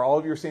 Are all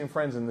of your same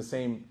friends in the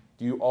same,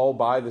 do you all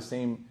buy the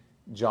same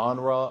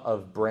genre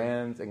of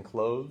brands and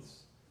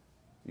clothes?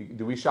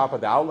 Do we shop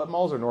at the outlet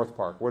malls or North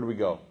Park? Where do we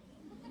go?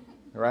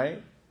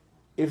 Right?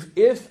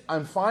 If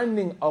I'm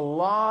finding a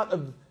lot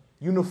of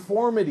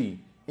uniformity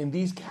in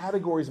these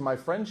categories of my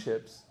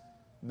friendships,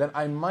 then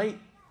I might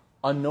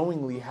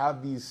unknowingly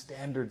have these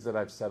standards that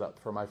I've set up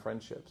for my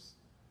friendships.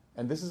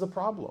 And this is a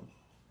problem.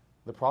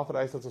 The Prophet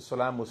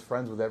ﷺ was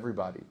friends with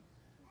everybody.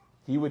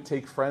 He would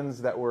take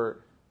friends that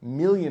were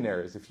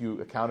millionaires, if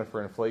you accounted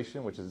for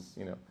inflation, which is,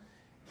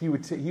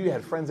 he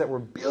had friends that were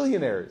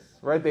billionaires,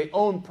 right? They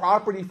owned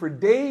property for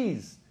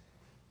days.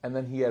 And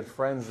then he had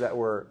friends that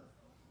were,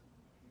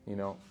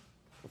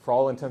 for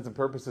all intents and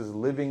purposes,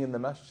 living in the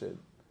masjid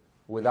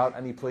without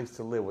any place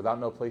to live, without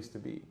no place to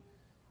be.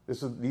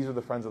 These are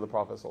the friends of the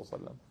Prophet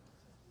ﷺ.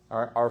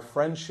 Our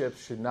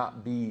friendships should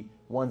not be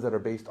ones that are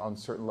based on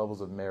certain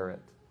levels of merit.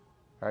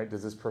 Right?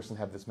 Does this person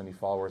have this many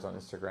followers on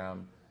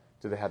Instagram?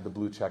 Do they have the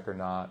blue check or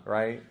not?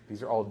 Right?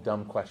 These are all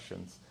dumb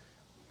questions.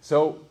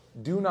 So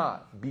do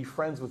not be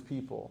friends with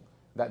people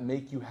that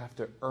make you have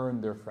to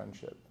earn their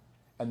friendship.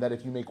 And that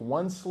if you make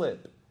one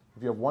slip,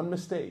 if you have one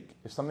mistake,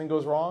 if something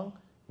goes wrong,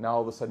 now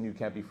all of a sudden you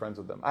can't be friends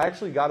with them. I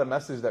actually got a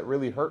message that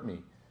really hurt me.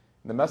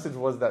 The message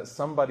was that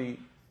somebody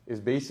is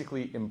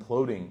basically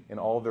imploding in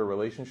all of their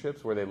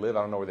relationships where they live.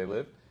 I don't know where they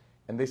live.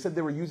 And they said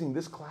they were using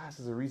this class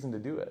as a reason to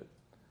do it.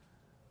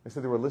 They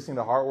said they were listening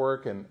to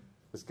Heartwork, and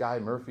this guy,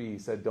 Murphy, he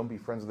said, don't be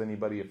friends with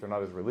anybody if they're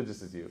not as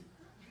religious as you.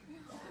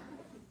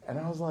 And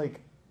I was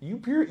like,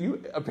 you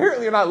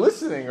apparently you're not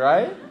listening,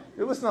 right?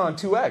 You're listening on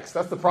 2X.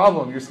 That's the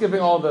problem. You're skipping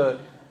all the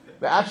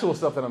actual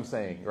stuff that I'm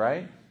saying,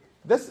 right?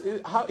 That's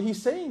how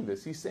he's saying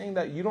this. He's saying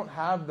that you don't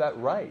have that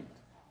right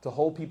to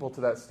hold people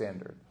to that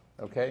standard,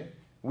 okay?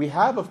 We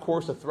have, of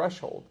course, a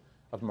threshold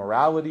of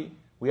morality.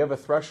 We have a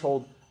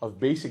threshold of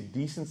basic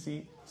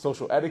decency,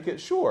 social etiquette.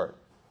 Sure,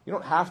 you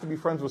don't have to be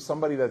friends with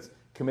somebody that's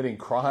committing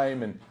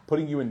crime and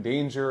putting you in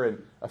danger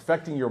and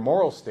affecting your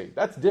moral state.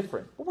 That's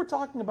different. But we're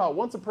talking about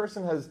once a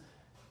person has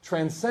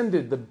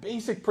transcended the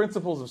basic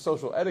principles of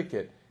social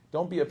etiquette,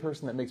 don't be a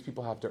person that makes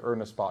people have to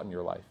earn a spot in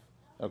your life.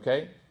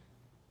 Okay?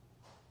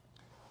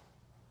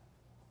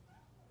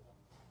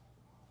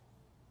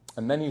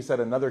 And then he said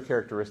another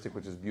characteristic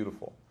which is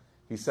beautiful.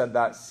 He said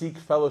that seek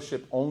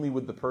fellowship only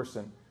with the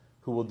person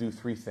who will do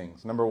three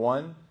things. Number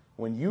one,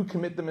 when you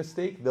commit the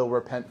mistake, they'll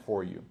repent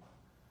for you.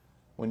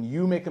 When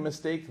you make a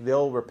mistake,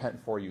 they'll repent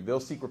for you. They'll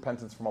seek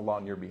repentance from Allah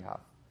on your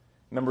behalf.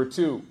 Number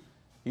two,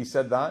 he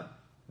said that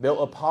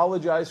they'll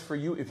apologize for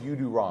you if you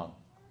do wrong.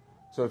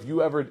 So if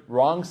you ever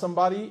wrong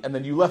somebody and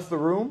then you left the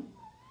room,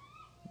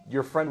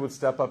 your friend would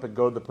step up and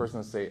go to the person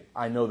and say,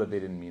 I know that they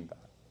didn't mean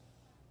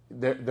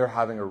that. They're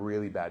having a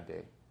really bad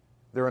day.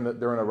 They're in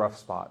a rough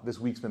spot. This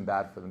week's been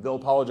bad for them. They'll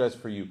apologize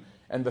for you.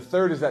 And the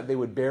third is that they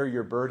would bear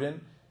your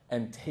burden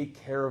and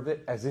take care of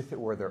it as if it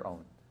were their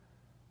own.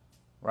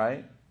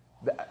 Right?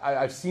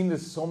 I've seen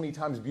this so many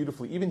times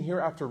beautifully, even here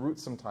after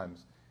Roots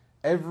sometimes.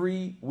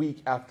 Every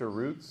week after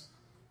Roots,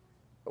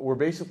 we're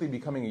basically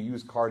becoming a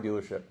used car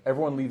dealership.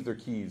 Everyone leaves their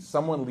keys.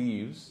 Someone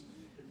leaves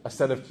a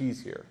set of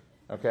keys here,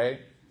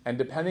 okay? And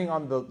depending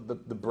on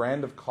the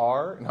brand of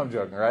car, no, I'm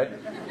joking, right?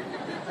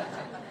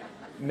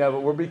 No,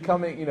 but we're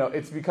becoming,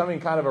 it's becoming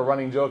kind of a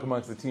running joke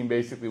amongst the team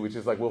basically, which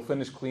is like we'll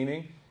finish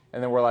cleaning,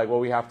 and then we're like, well,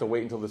 we have to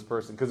wait until this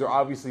person, because they're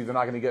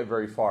not going to get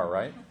very far,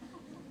 right?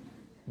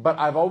 But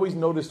I've always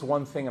noticed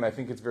one thing, and I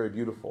think it's very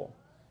beautiful,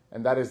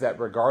 and that is that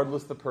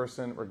regardless the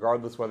person,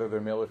 regardless whether they're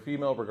male or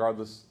female,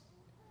 regardless,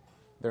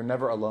 they're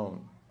never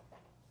alone.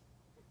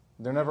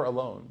 They're never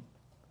alone.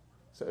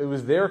 So it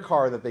was their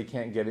car that they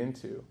can't get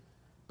into,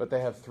 but they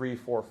have 3,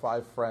 4,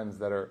 5 friends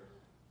that are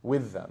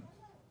with them.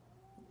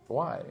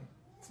 Why?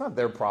 It's not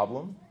their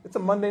problem. It's a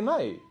Monday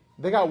night.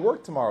 They got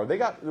work tomorrow. We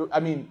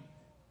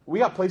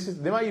got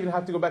places, they might even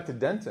have to go back to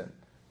Denton,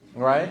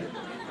 right?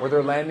 Where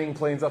they're landing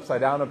planes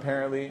upside down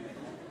apparently.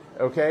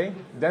 Okay?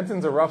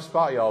 Denton's a rough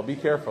spot, y'all. Be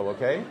careful,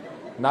 okay?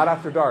 Not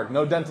after dark.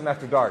 No Denton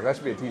after dark. That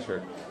should be a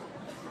t-shirt.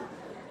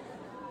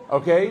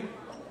 Okay?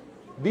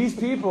 These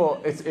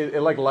people,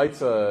 it like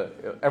lights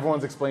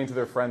everyone's explaining to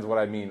their friends what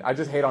I mean. I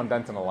just hate on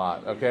Denton a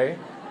lot, okay?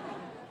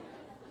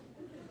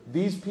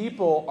 These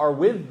people are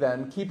with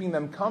them, keeping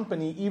them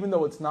company, even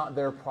though it's not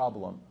their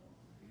problem.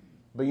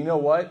 But you know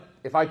what?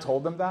 If I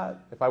told them that,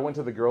 if I went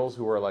to the girls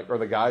who were or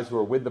the guys who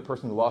were with the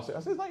person who lost it, I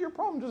said, it's not your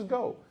problem, just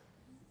go.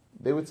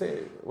 They would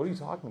say, what are you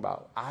talking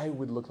about? I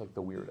would look like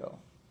the weirdo.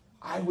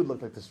 I would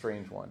look like the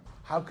strange one.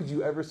 How could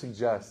you ever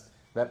suggest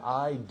that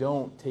I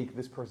don't take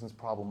this person's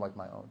problem like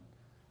my own?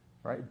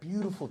 Right?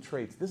 Beautiful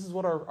traits. This is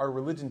what our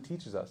religion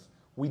teaches us.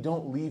 We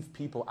don't leave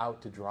people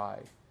out to dry.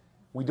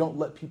 We don't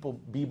let people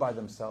be by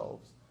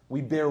themselves.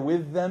 We bear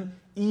with them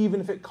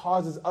even if it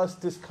causes us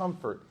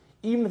discomfort,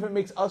 even if it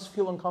makes us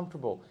feel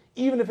uncomfortable,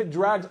 even if it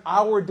drags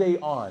our day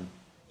on,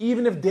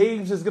 even if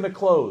Dave's is going to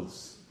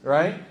close,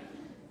 right?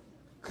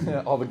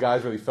 All the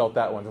guys really felt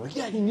that one. They're like,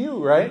 yeah, he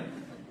knew, right?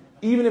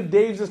 Even if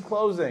Dave's is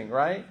closing,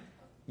 right?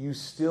 You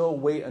still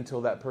wait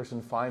until that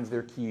person finds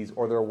their keys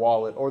or their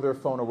wallet or their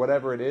phone or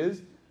whatever it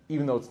is,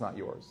 even though it's not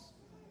yours.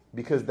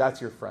 Because that's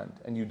your friend,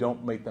 and you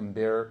don't make them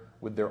bear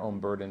with their own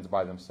burdens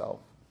by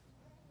themselves.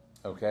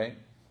 Okay?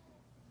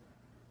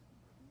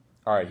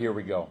 All right, here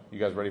we go. You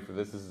guys ready for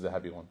this? This is a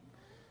heavy one.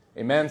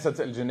 A man said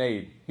to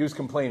Al-Junayd, he was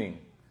complaining,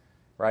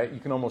 right? You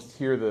can almost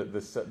hear the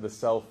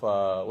self,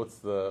 what's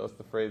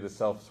the phrase? The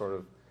self sort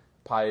of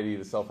piety,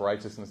 the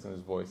self-righteousness in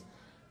his voice.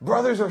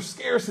 Brothers are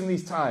scarce in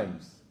these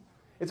times.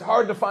 It's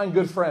hard to find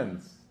good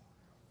friends.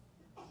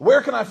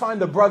 Where can I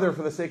find a brother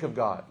for the sake of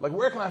God? Like,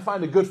 where can I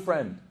find a good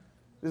friend?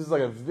 This is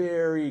like a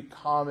very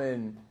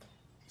common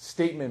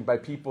statement by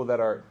people that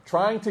are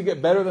trying to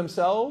get better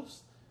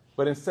themselves,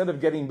 but instead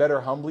of getting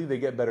better humbly, they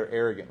get better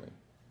arrogantly.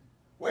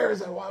 Where is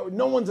that? Why?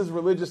 No one's as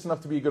religious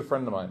enough to be a good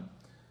friend of mine.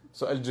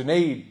 So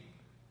Al-Junayd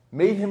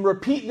made him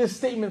repeat this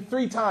statement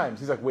 3 times.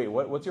 He's like, wait,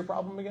 what's your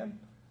problem again?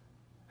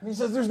 And he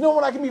says, there's no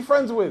one I can be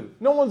friends with.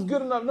 No one's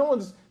good enough. No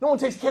one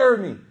takes care of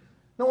me.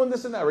 No one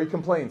this and that. Or he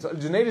complains. So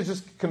Al-Junayd is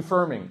just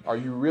confirming, are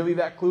you really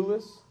that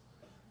clueless?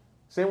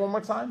 Say it one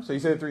more time. So he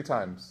said it 3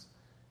 times.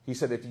 He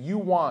said, if you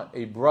want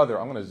a brother,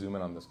 I'm going to zoom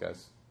in on this,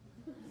 guys.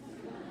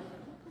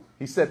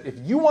 He said, if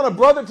you want a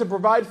brother to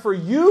provide for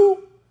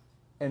you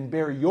and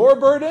bear your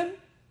burden,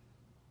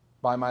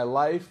 by my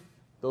life,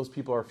 those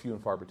people are few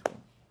and far between.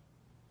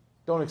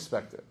 Don't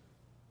expect it.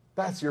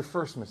 That's your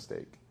first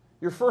mistake.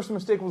 Your first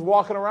mistake was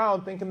walking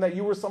around thinking that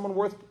you were someone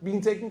worth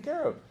being taken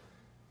care of.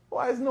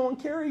 Why is no one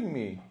carrying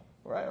me?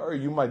 Right? Or are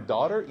you my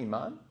daughter,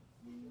 Iman?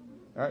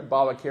 All right,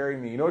 Baba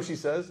carrying me. You know what she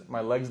says?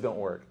 My legs don't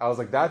work. I was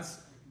like, that's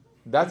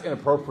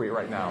inappropriate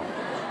right now.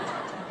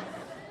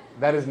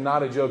 That is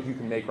not a joke you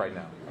can make right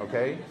now,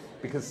 okay?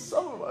 Because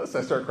some of us,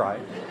 I start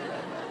crying,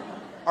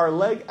 our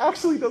leg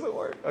actually doesn't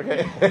work,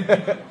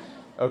 okay?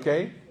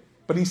 Okay?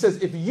 But he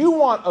says, if you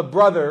want a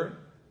brother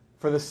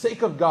for the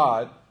sake of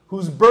God,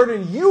 whose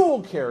burden you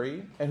will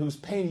carry and whose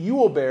pain you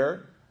will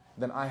bear,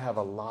 then I have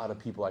a lot of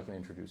people I can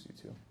introduce you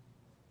to.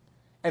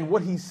 And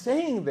what he's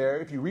saying there,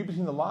 if you read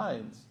between the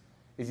lines,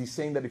 is he's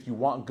saying that if you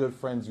want good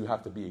friends, you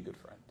have to be a good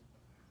friend.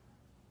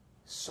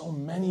 So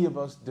many of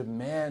us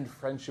demand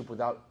friendship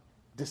without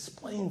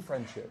displaying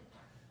friendship.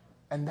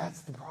 And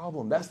that's the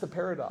problem. That's the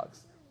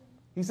paradox.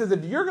 He says,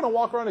 if you're going to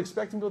walk around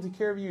expecting people to take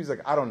care of you, he's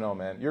like, I don't know,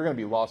 man. You're going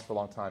to be lost for a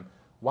long time.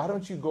 Why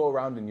don't you go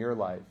around in your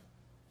life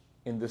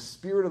in the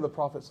spirit of the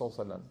Prophet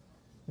ﷺ?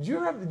 Did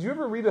you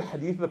ever read a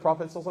hadith of the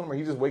Prophet ﷺ where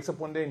he just wakes up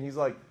one day and he's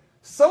like,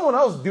 someone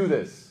else do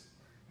this.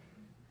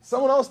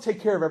 Someone else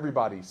take care of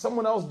everybody.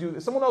 Someone else do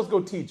this. Someone else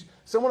go teach.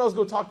 Someone else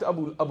go talk to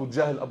Abu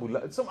Jahl, Abu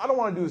Lahab. I don't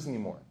want to do this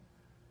anymore.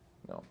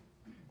 No.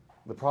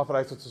 The Prophet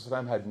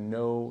ﷺ had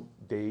no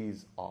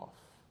days off.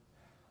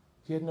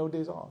 He had no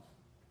days off.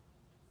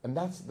 And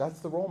that's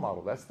the role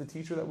model. That's the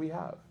teacher that we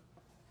have.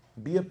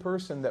 Be a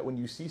person that when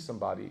you see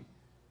somebody,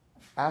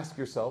 ask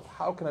yourself,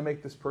 how can I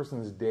make this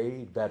person's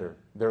day better,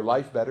 their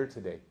life better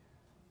today?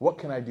 What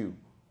can I do?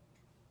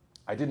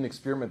 I did an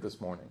experiment this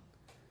morning.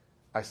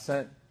 I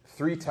sent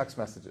 3 text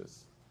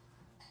messages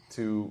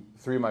to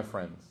 3 of my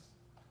friends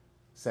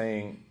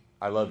saying,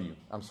 I love you.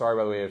 I'm sorry,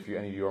 by the way, if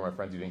any of you are my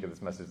friends, you didn't get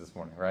this message this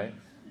morning, right?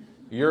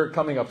 You're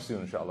coming up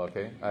soon, inshallah,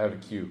 okay? I have a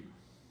queue.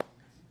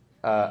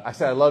 I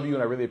said, I love you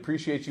and I really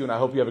appreciate you and I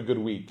hope you have a good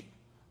week.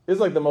 It's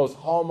like the most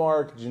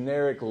hallmark,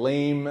 generic,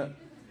 lame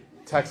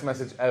text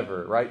message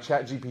ever, right?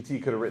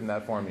 ChatGPT could have written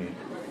that for me,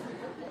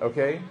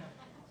 okay?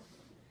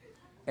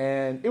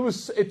 And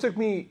it took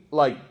me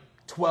like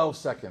 12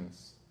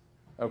 seconds,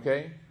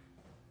 okay?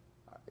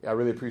 I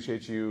really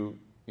appreciate you.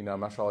 You know,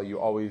 mashallah, you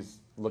always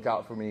look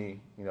out for me.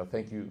 You know,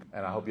 thank you,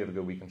 and I hope you have a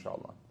good week,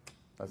 inshallah.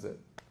 That's it.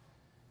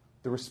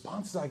 The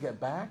responses I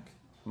get back,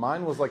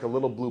 mine was like a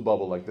little blue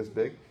bubble like this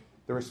big.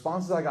 The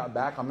responses I got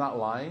back, I'm not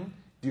lying.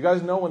 Do you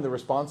guys know when the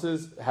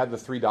responses had the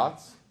 3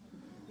 dots?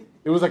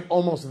 It was like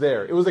almost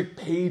there. It was like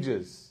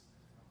pages.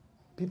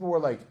 People were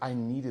like, I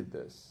needed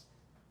this.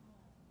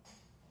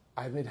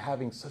 I've been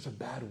having such a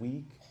bad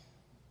week.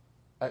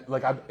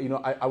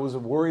 I was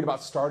worried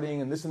about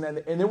starting and this and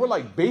that. And they were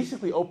like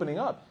basically opening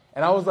up.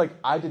 And I was like,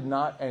 I did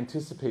not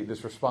anticipate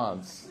this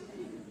response.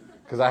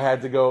 Because I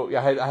had to go,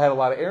 I had a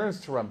lot of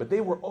errands to run. But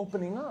they were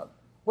opening up.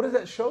 What does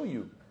that show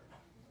you?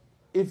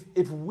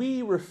 If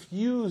we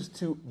refuse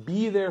to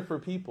be there for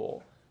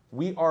people,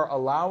 we are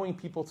allowing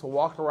people to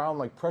walk around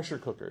like pressure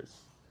cookers,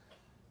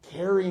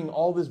 carrying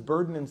all this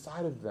burden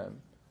inside of them,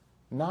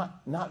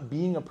 not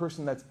being a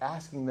person that's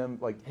asking them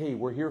like, hey,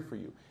 we're here for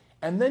you.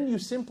 And then you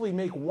simply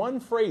make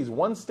one phrase,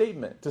 one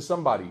statement to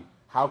somebody.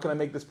 How can I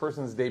make this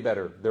person's day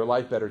better, their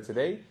life better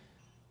today?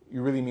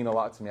 You really mean a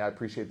lot to me. I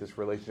appreciate this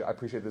relationship. I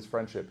appreciate this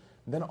friendship.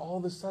 And then all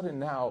of a sudden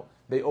now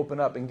they open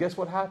up. And guess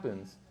what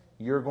happens?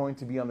 You're going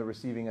to be on the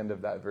receiving end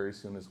of that very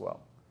soon as well.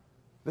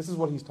 This is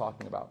what he's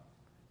talking about.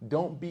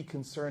 Don't be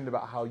concerned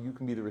about how you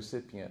can be the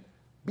recipient.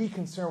 Be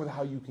concerned with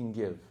how you can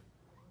give.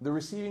 The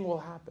receiving will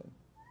happen.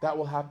 That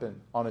will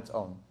happen on its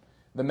own.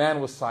 The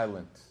man was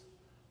silent.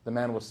 The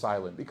man was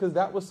silent because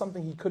that was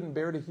something he couldn't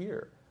bear to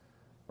hear,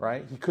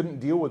 right? He couldn't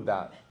deal with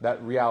that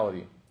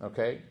reality,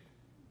 okay?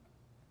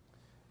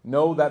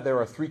 Know that there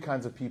are 3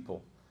 kinds of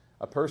people.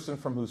 A person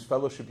from whose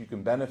fellowship you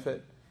can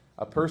benefit,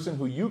 a person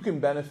who you can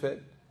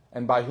benefit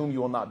and by whom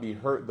you will not be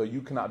hurt, though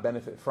you cannot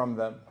benefit from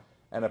them,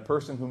 and a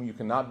person whom you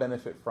cannot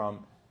benefit from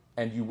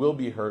and you will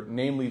be hurt,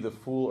 namely the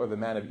fool or the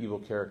man of evil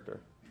character,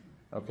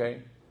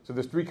 okay? So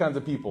there's 3 kinds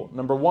of people.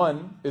 Number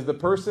 1 is the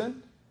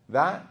person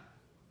that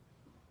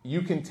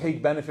you can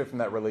take benefit from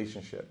that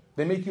relationship.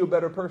 They make you a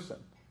better person.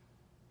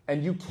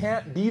 And you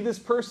can't be this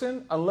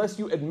person unless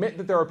you admit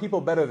that there are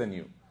people better than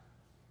you.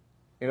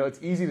 You know,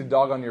 it's easy to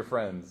dog on your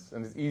friends,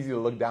 and it's easy to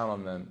look down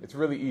on them. It's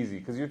really easy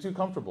because you're too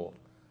comfortable.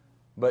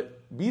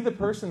 But be the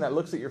person that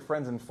looks at your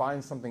friends and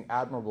finds something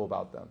admirable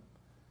about them.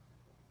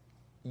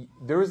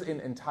 There is an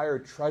entire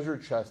treasure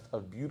chest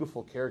of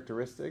beautiful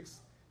characteristics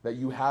that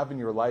you have in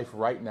your life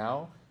right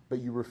now, but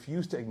you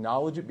refuse to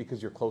acknowledge it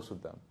because you're close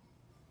with them.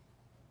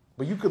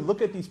 But you could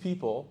look at these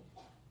people,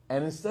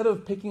 and instead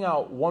of picking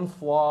out one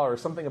flaw or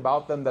something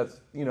about them that's,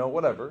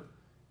 whatever,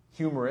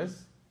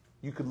 humorous,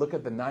 you could look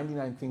at the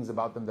 99 things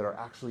about them that are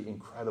actually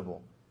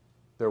incredible.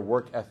 Their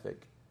work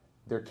ethic,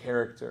 their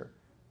character,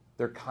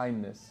 their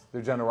kindness,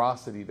 their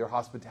generosity, their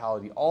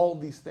hospitality, all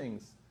these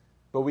things.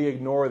 But we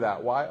ignore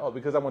that. Why? Oh,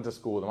 because I went to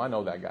school with him. I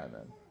know that guy,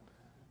 man.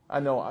 I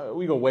know,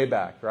 we go way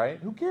back, right?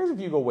 Who cares if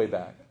you go way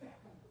back?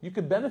 You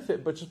could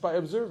benefit, but just by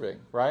observing,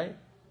 right?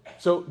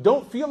 So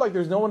don't feel like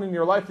there's no one in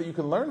your life that you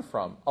can learn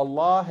from.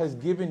 Allah has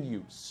given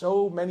you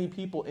so many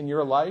people in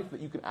your life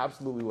that you can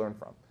absolutely learn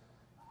from.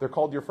 They're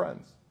called your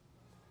friends,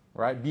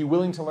 right? Be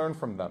willing to learn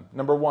from them.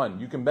 Number 1,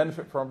 you can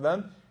benefit from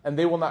them, and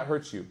they will not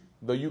hurt you,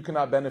 though you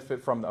cannot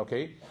benefit from them,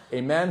 okay?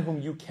 A man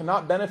whom you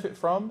cannot benefit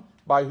from,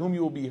 by whom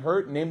you will be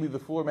hurt, namely the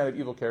fool or man of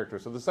evil character.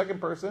 So the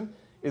second person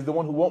is the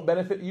one who won't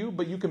benefit you,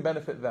 but you can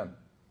benefit them.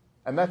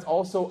 And that's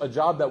also a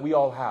job that we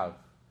all have.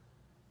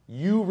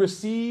 You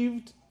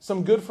received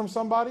some good from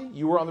somebody,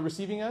 you were on the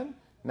receiving end,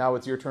 now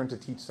it's your turn to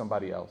teach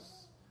somebody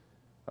else.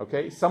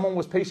 Okay? Someone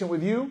was patient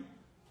with you.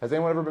 Has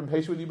anyone ever been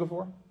patient with you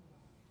before?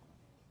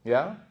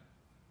 Yeah?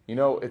 You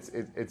know,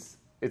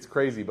 it's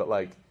crazy, but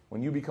like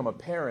when you become a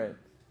parent,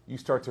 you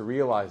start to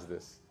realize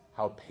this,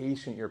 how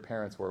patient your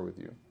parents were with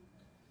you.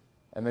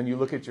 And then you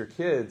look at your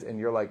kids and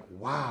you're like,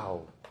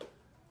 wow.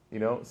 You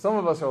know, some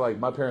of us are like,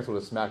 my parents would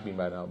have smacked me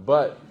by now.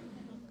 But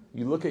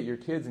you look at your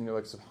kids and you're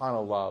like,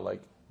 subhanAllah,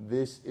 like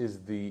this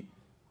is the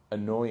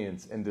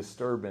annoyance and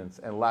disturbance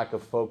and lack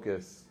of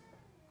focus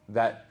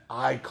that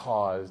I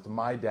caused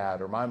my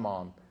dad or my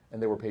mom, and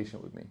they were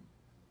patient with me.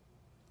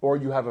 Or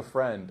you have a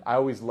friend. I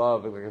always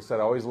love, like I said,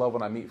 I always love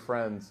when I meet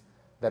friends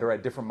that are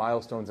at different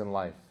milestones in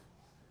life.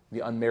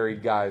 The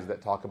unmarried guys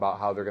that talk about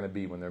how they're going to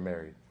be when they're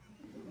married.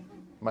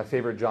 My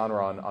favorite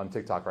genre on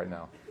TikTok right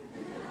now.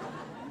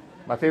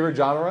 My favorite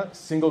genre,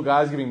 single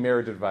guys giving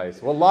marriage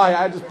advice. Wallahi,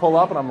 I just pull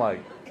up and I'm like,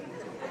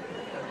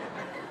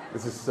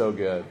 this is so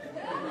good.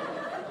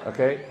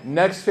 Okay,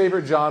 next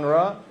favorite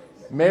genre,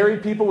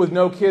 married people with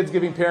no kids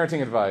giving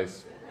parenting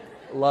advice.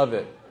 Love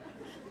it.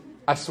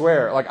 I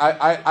swear. Like,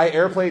 I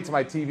AirPlay it to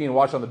my TV and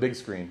watch on the big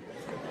screen.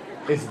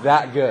 It's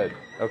that good,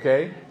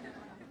 okay?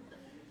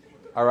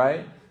 All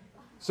right?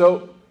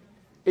 So,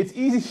 it's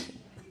easy.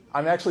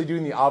 I'm actually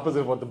doing the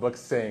opposite of what the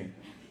book's saying.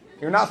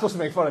 You're not supposed to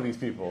make fun of these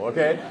people,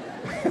 okay?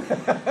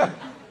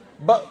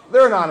 But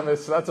they're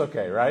anonymous, so that's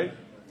okay, right?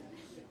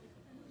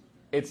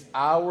 It's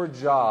our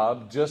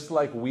job, just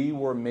like we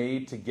were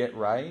made to get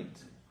right,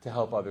 to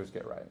help others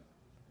get right.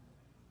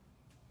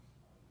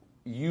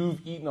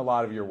 You've eaten a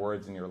lot of your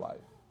words in your life.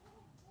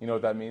 You know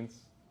what that means?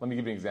 Let me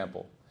give you an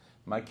example.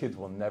 My kids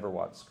will never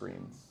watch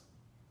screens.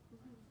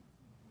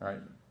 All right?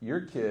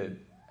 Your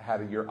kid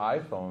had your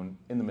iPhone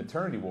in the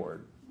maternity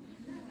ward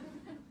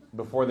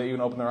before they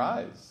even opened their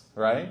eyes,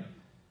 right?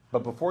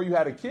 But before you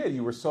had a kid,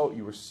 you were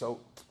so,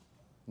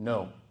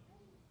 no.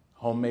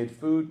 Homemade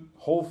food,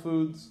 Whole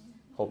Foods,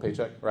 whole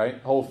paycheck, right?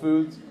 Whole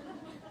Foods,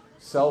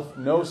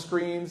 no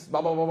screens,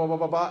 blah, blah, blah, blah, blah,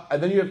 blah, blah.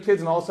 And then you have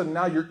kids and all of a sudden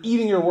now you're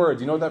eating your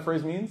words. You know what that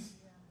phrase means?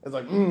 It's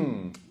like,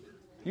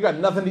 you got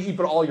nothing to eat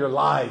but all your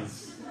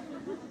lies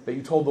that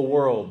you told the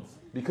world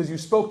because you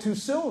spoke too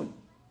soon,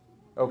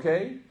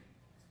 okay?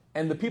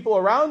 And the people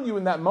around you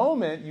in that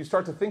moment, you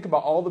start to think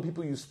about all the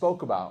people you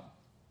spoke about,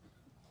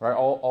 right?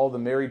 All the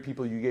married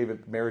people you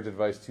gave marriage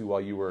advice to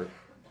while you were,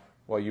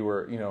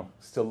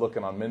 still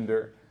looking on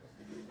Minder.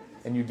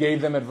 And you gave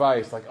them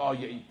advice like, oh,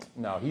 yeah,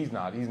 no, he's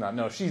not,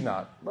 no, she's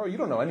not. Bro, you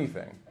don't know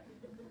anything,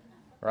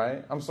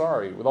 right? I'm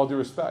sorry, with all due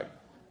respect.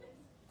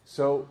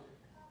 So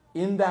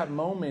in that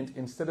moment,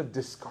 instead of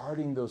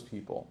discarding those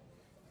people,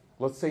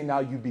 let's say now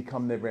you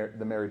become the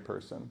married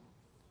person.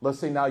 Let's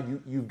say now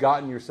you've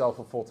gotten yourself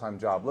a full-time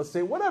job. Let's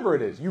say whatever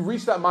it is, you've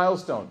reached that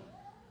milestone.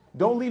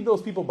 Don't leave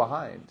those people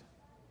behind.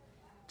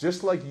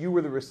 Just like you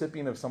were the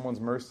recipient of someone's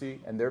mercy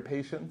and their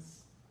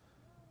patience,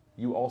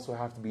 you also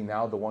have to be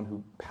now the one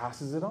who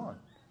passes it on.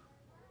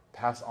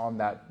 Pass on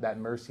that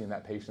mercy and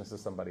that patience to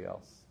somebody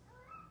else.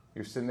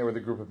 You're sitting there with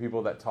a group of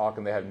people that talk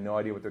and they have no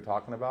idea what they're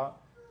talking about.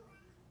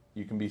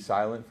 You can be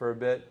silent for a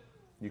bit.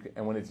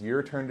 And when it's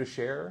your turn to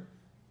share,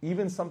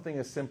 even something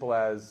as simple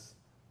as,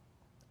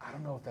 I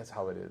don't know if that's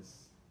how it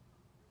is.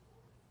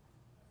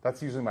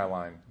 That's usually my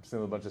line. I'm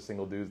sitting with a bunch of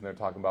single dudes and they're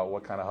talking about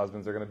what kind of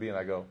husbands they're going to be. And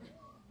I go,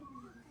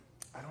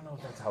 I don't know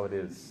if that's how it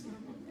is.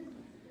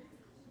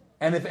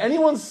 And if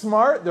anyone's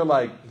smart, they're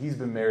like, he's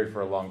been married for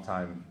a long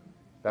time.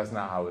 That's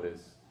not how it is.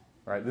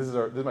 Right? This is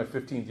my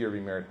 15th year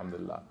being married,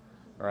 alhamdulillah.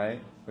 All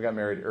right? We got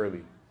married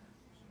early.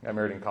 Got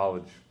married in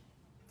college.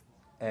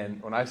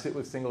 And when I sit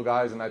with single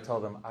guys and I tell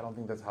them, I don't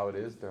think that's how it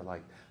is, they're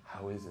like,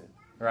 how is it?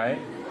 Right?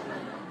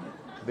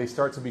 They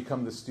start to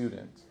become the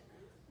student.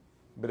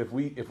 But if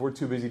we're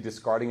too busy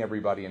discarding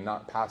everybody and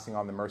not passing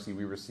on the mercy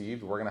we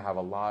received, we're going to have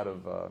a lot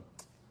of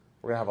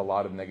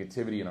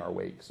negativity in our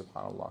wake,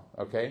 subhanAllah.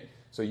 Okay?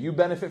 So you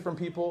benefit from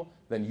people,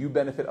 then you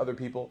benefit other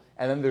people,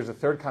 and then there's a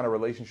third kind of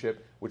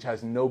relationship which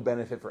has no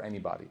benefit for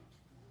anybody.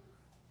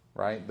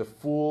 Right? The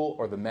fool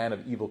or the man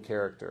of evil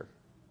character.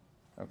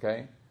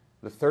 Okay?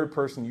 The third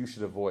person you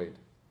should avoid.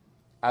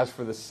 As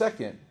for the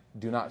second,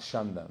 do not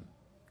shun them.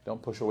 Don't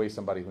push away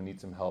somebody who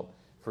needs some help.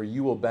 For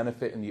you will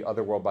benefit in the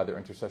other world by their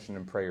intercession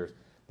and prayers.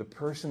 The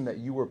person that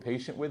you were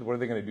patient with, what are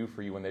they going to do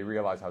for you when they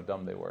realize how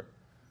dumb they were?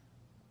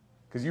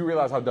 Because you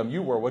realize how dumb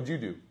you were, what'd you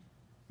do?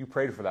 You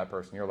prayed for that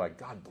person. You're like,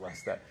 God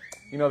bless that.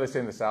 You know they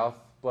say in the South,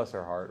 bless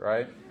her heart,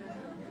 right?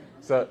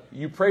 So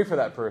you pray for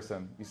that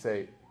person. You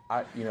say,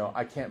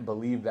 I can't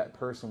believe that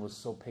person was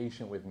so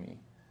patient with me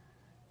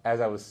as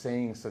I was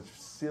saying such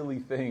silly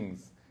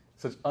things,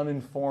 such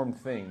uninformed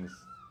things,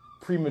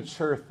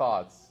 premature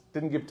thoughts,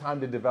 didn't give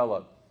time to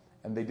develop,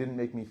 and they didn't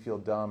make me feel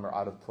dumb or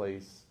out of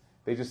place.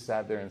 They just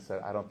sat there and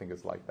said, I don't think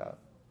it's like that.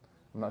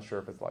 I'm not sure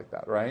if it's like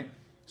that, right?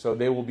 So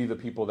they will be the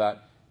people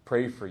that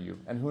pray for you.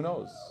 And who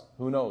knows?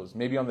 Who knows?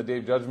 Maybe on the day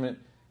of judgment,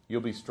 you'll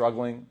be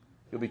struggling,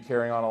 you'll be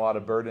carrying on a lot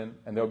of burden,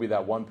 and there'll be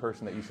that one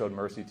person that you showed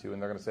mercy to,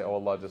 and they're going to say, oh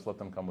Allah, just let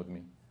them come with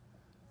me.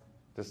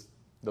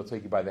 They'll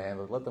take you by the hand,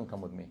 let them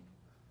come with me.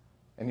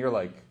 And you're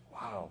like,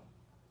 wow,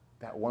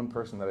 that one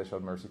person that I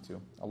showed mercy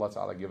to. Allah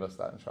Ta'ala give us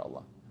that,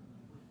 inshallah.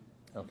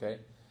 Okay?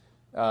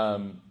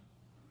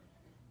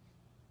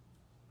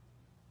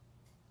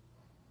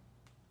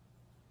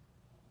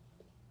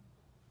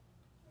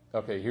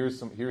 Okay, here's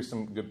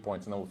some good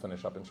points, and then we'll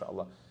finish up,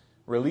 inshallah.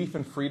 Relief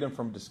and freedom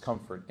from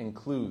discomfort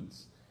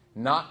includes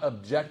not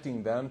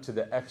objecting them to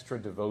the extra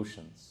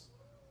devotions.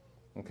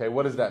 Okay,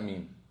 what does that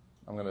mean?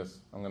 I'm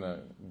gonna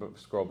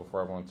scroll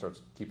before everyone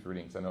keeps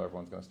reading, because I know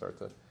everyone's going to start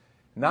to.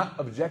 Not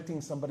objecting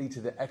somebody to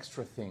the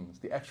extra things,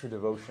 the extra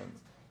devotions.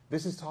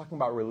 This is talking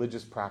about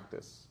religious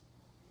practice.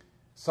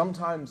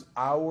 Sometimes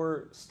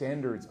our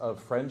standards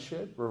of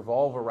friendship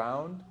revolve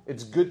around,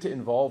 it's good to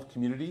involve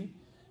community,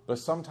 but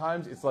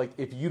sometimes it's like,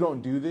 if you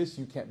don't do this,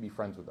 you can't be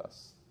friends with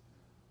us.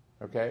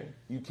 Okay?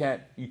 You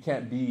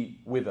can't be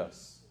with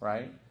us,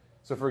 right?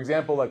 So for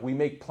example, like we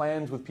make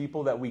plans with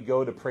people that we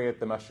go to pray at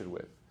the masjid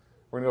with.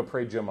 We're going to go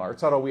pray Jummah or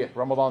Tarawih.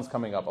 Ramadan's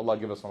coming up. Allah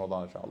give us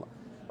Ramadan, inshallah.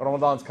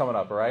 Ramadan's coming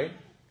up, all right?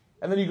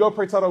 And then you go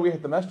pray Tarawih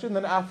at the masjid, and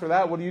then after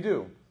that, what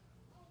do?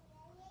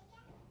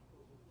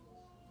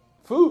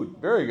 Food.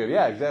 Very good.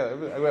 Yeah,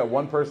 exactly. I got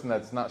one person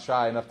that's not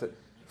shy enough to...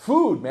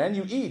 Food, man.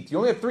 You eat. You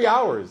only have 3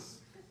 hours.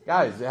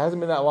 Guys, it hasn't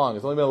been that long.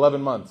 It's only been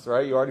 11 months,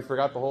 right? You already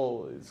forgot the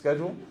whole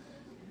schedule.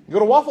 You go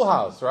to Waffle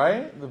House,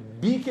 right? The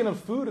beacon of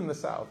food in the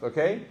South,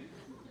 okay?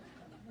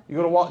 You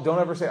go to don't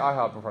ever say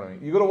IHOP in front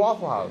of me. You go to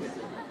Waffle House.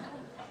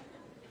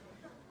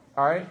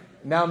 All right?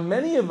 Now,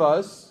 many of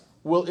us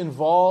will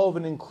involve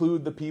and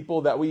include the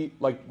people that we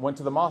went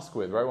to the mosque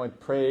with, right? Went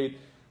prayed,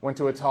 went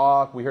to a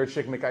talk, we heard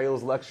Sheikh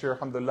Mikhail's lecture,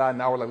 alhamdulillah,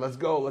 now we're like, let's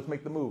go, let's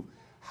make the move.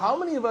 How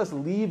many of us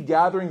leave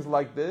gatherings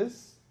like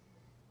this,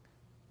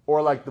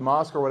 or like the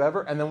mosque or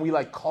whatever, and then we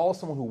call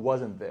someone who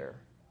wasn't there?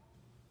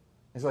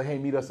 It's like, hey,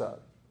 meet us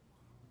up.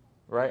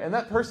 Right? And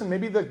that person,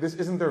 maybe this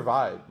isn't their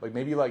vibe.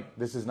 Maybe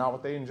this is not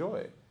what they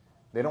enjoy.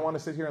 They don't want to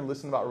sit here and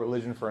listen about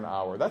religion for an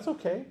hour. That's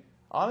okay.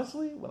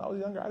 Honestly, when I was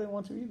younger, I didn't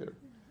want to either.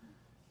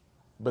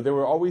 But there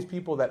were always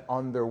people that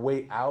on their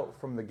way out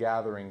from the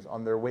gatherings,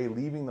 on their way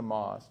leaving the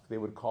mosque, they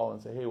would call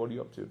and say, hey, what are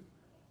you up to?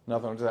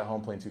 Nothing, I'm just at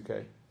home playing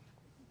 2K,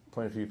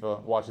 playing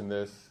FIFA, watching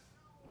this,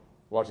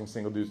 watching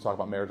single dudes talk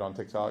about marriage on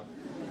TikTok.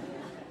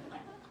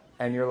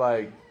 And you're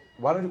like,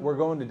 we're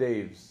going to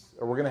Dave's,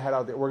 or we're going to head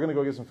out there, we're going to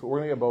go get some food, we're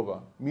going to get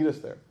boba, meet us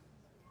there.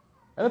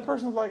 And the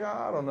person's like,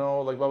 I don't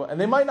know, blah, blah. And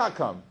they might not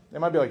come. They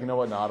might be like, you know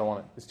what, no, I don't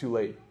want it, it's too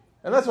late.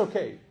 And that's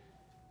okay.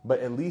 But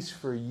at least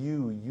for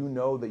you, you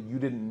know that you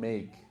didn't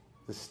make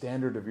the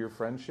standard of your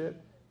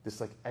friendship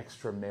this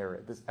extra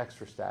merit, this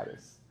extra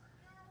status,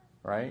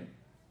 right?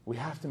 We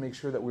have to make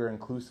sure that we're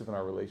inclusive in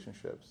our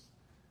relationships,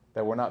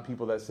 that we're not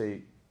people that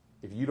say,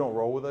 if you don't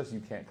roll with us, you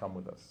can't come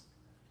with us.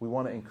 We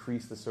want to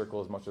increase the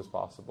circle as much as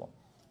possible,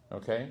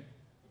 okay?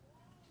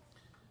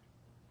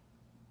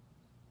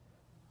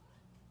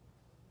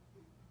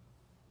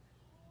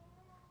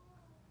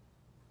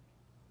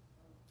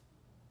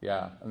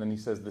 Yeah, and then he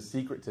says, the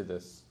secret to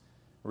this,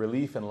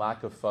 relief and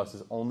lack of fuss,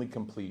 is only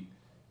complete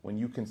when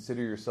you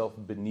consider yourself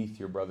beneath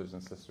your brothers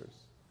and sisters.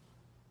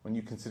 When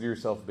you consider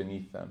yourself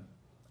beneath them.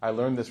 I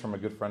learned this from a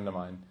good friend of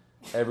mine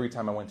every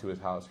time I went to his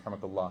house,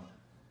 rahmatullah.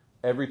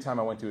 Every time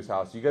I went to his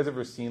house. You guys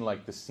ever seen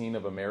the scene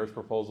of a marriage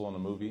proposal in a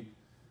movie?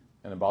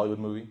 In a Bollywood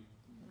movie?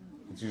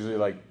 It's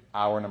usually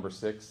hour number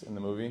 6 in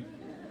the movie.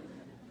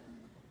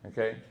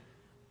 Okay?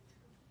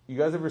 You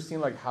guys ever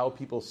seen how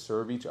people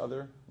serve each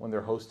other when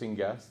they're hosting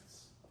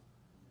guests?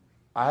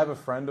 I have a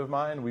friend of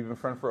mine, we've been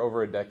friends for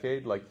over a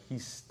decade, he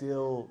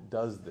still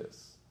does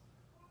this.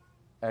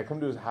 And I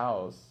come to his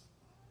house,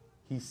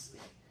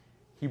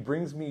 he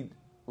brings me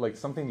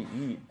something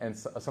to eat and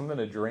something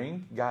to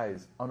drink,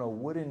 guys, on a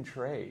wooden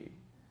tray.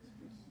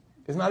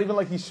 It's not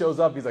even he shows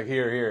up, he's like,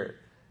 here.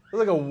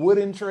 It's a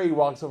wooden tray, he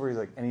walks over, he's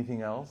like,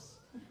 anything else?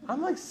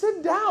 I'm like,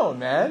 sit down,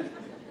 man.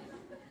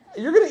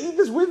 You're going to eat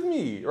this with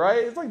me, right?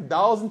 It's like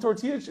dal and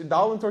tortilla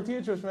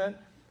chips, man.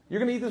 You're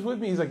going to eat this with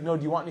me. He's like, no,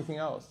 do you want anything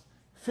else?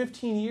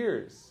 15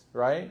 years,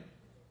 right?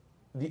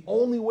 The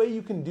only way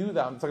you can do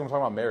that, I'm talking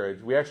about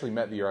marriage. We actually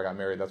met the year I got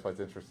married. That's why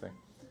it's interesting.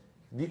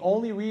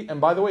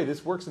 And by the way,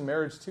 this works in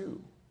marriage too.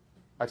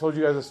 I told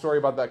you guys a story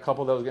about that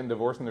couple that was getting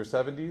divorced in their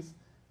 70s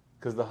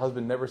because the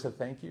husband never said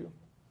thank you.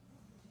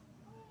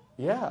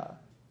 Yeah.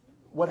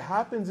 What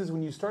happens is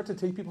when you start to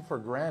take people for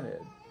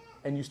granted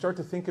and you start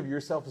to think of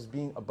yourself as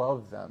being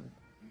above them,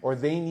 or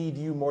they need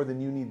you more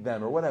than you need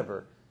them, or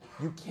whatever,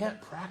 you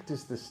can't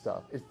practice this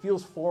stuff. It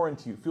feels foreign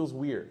to you. It feels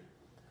weird.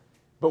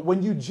 But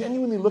when you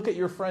genuinely look at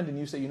your friend and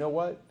you say, you know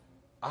what?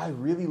 I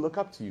really look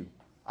up to you.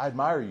 I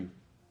admire you.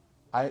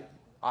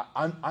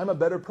 I'm a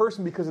better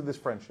person because of this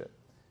friendship.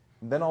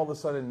 And then all of a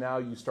sudden now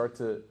you start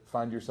to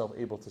find yourself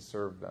able to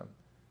serve them,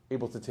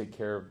 able to take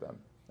care of them,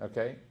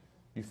 okay?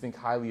 You think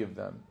highly of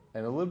them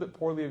and a little bit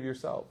poorly of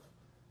yourself.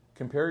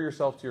 Compare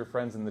yourself to your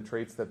friends and the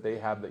traits that they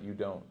have that you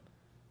don't.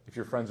 If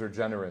your friends are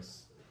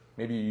generous,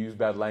 maybe you use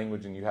bad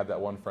language and you have that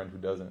one friend who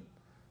doesn't.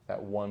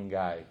 That one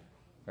guy,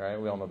 right?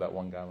 We all know that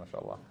one guy,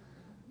 mashallah.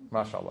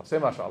 MashaAllah. Say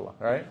MashaAllah,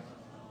 right?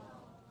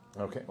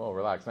 Okay, well,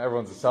 relax. Now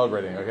everyone's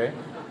celebrating, okay?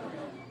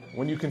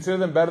 When you consider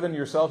them better than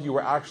yourself, you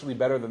are actually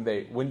better than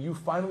they. When you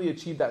finally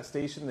achieve that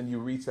station, then you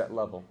reach that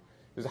level.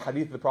 There's a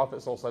hadith of the Prophet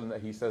ﷺ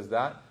that he says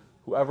that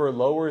whoever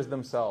lowers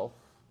themselves,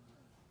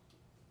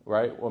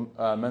 right?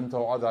 مَنْ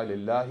تَوَعَدَ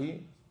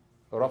لِلَّهِ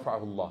رَفَعَهُ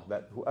اللَّهِ.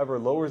 That whoever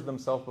lowers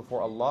themselves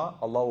before Allah,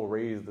 Allah will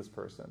raise this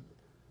person.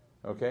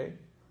 Okay?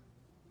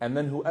 And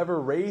then whoever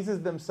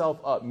raises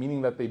themselves up,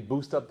 meaning that they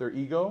boost up their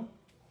ego,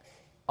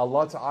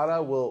 Allah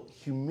Ta'ala will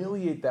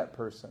humiliate that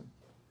person.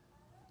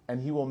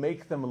 And He will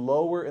make them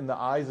lower in the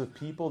eyes of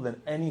people than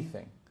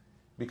anything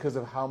because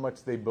of how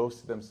much they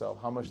boasted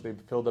themselves, how much they've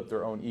filled up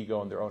their own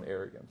ego and their own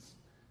arrogance.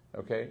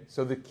 Okay?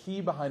 So the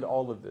key behind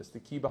all of this, the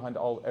key behind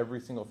every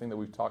single thing that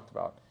we've talked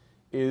about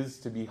is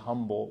to be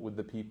humble with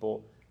the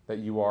people that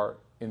you are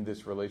in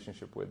this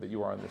relationship with, that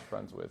you are in this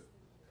friends with.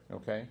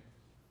 Okay?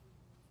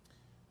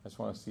 I just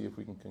want to see if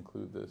we can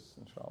conclude this,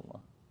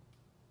 inshallah.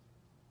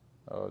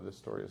 Oh, this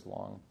story is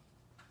long.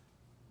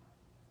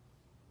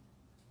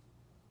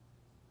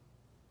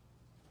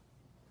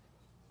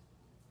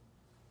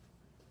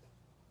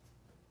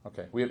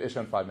 Okay, we have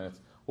Isha in 5 minutes.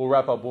 We'll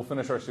wrap up. We'll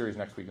finish our series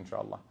next week,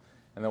 inshallah.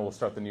 and then we'll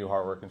start the new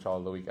hard work,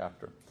 inshallah, the week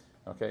after.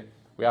 Okay?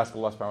 We ask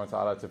Allah subhanahu wa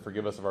ta'ala to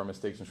forgive us of our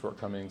mistakes and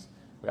shortcomings.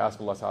 We ask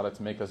Allah ta'ala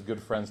to make us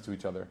good friends to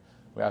each other.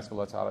 We ask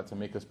Allah ta'ala to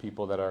make us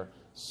people that are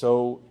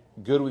so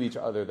good with each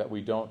other that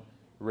we don't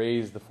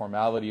raise the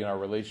formality in our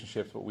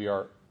relationships, but we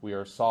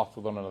are soft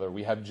with one another.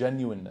 We have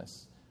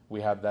genuineness.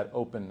 We have that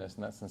openness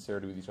and that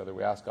sincerity with each other.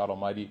 We ask God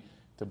Almighty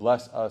to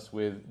bless us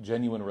with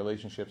genuine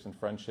relationships and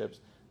friendships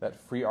that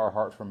free our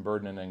heart from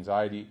burden and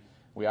anxiety.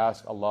 We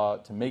ask Allah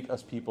to make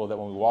us people that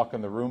when we walk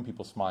in the room,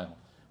 people smile.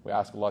 We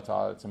ask Allah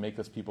Ta'ala to make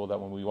us people that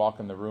when we walk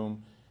in the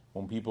room,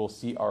 when people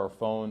see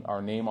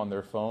our name on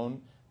their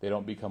phone, they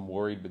don't become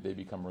worried, but they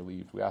become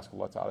relieved. We ask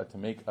Allah Ta'ala to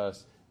make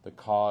us the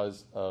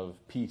cause of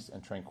peace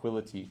and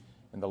tranquility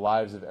in the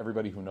lives of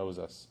everybody who knows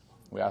us.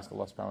 We ask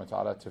Allah Subhanahu wa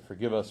Ta'ala to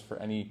forgive us for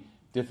any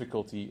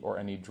difficulty or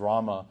any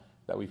drama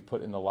that we've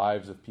put in the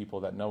lives of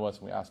people that know us.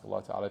 And we ask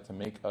Allah Ta'ala to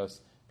make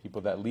us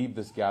people that leave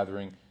this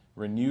gathering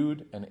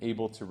renewed and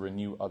able to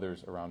renew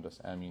others around us.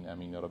 Ameen,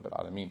 ameen, ya Rabbil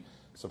Alameen.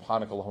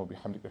 Subhanakallahumma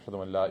bihamdika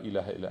ashhadu an la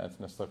ilaha illa anta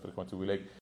nastaghfiruka wa atubu ilayk.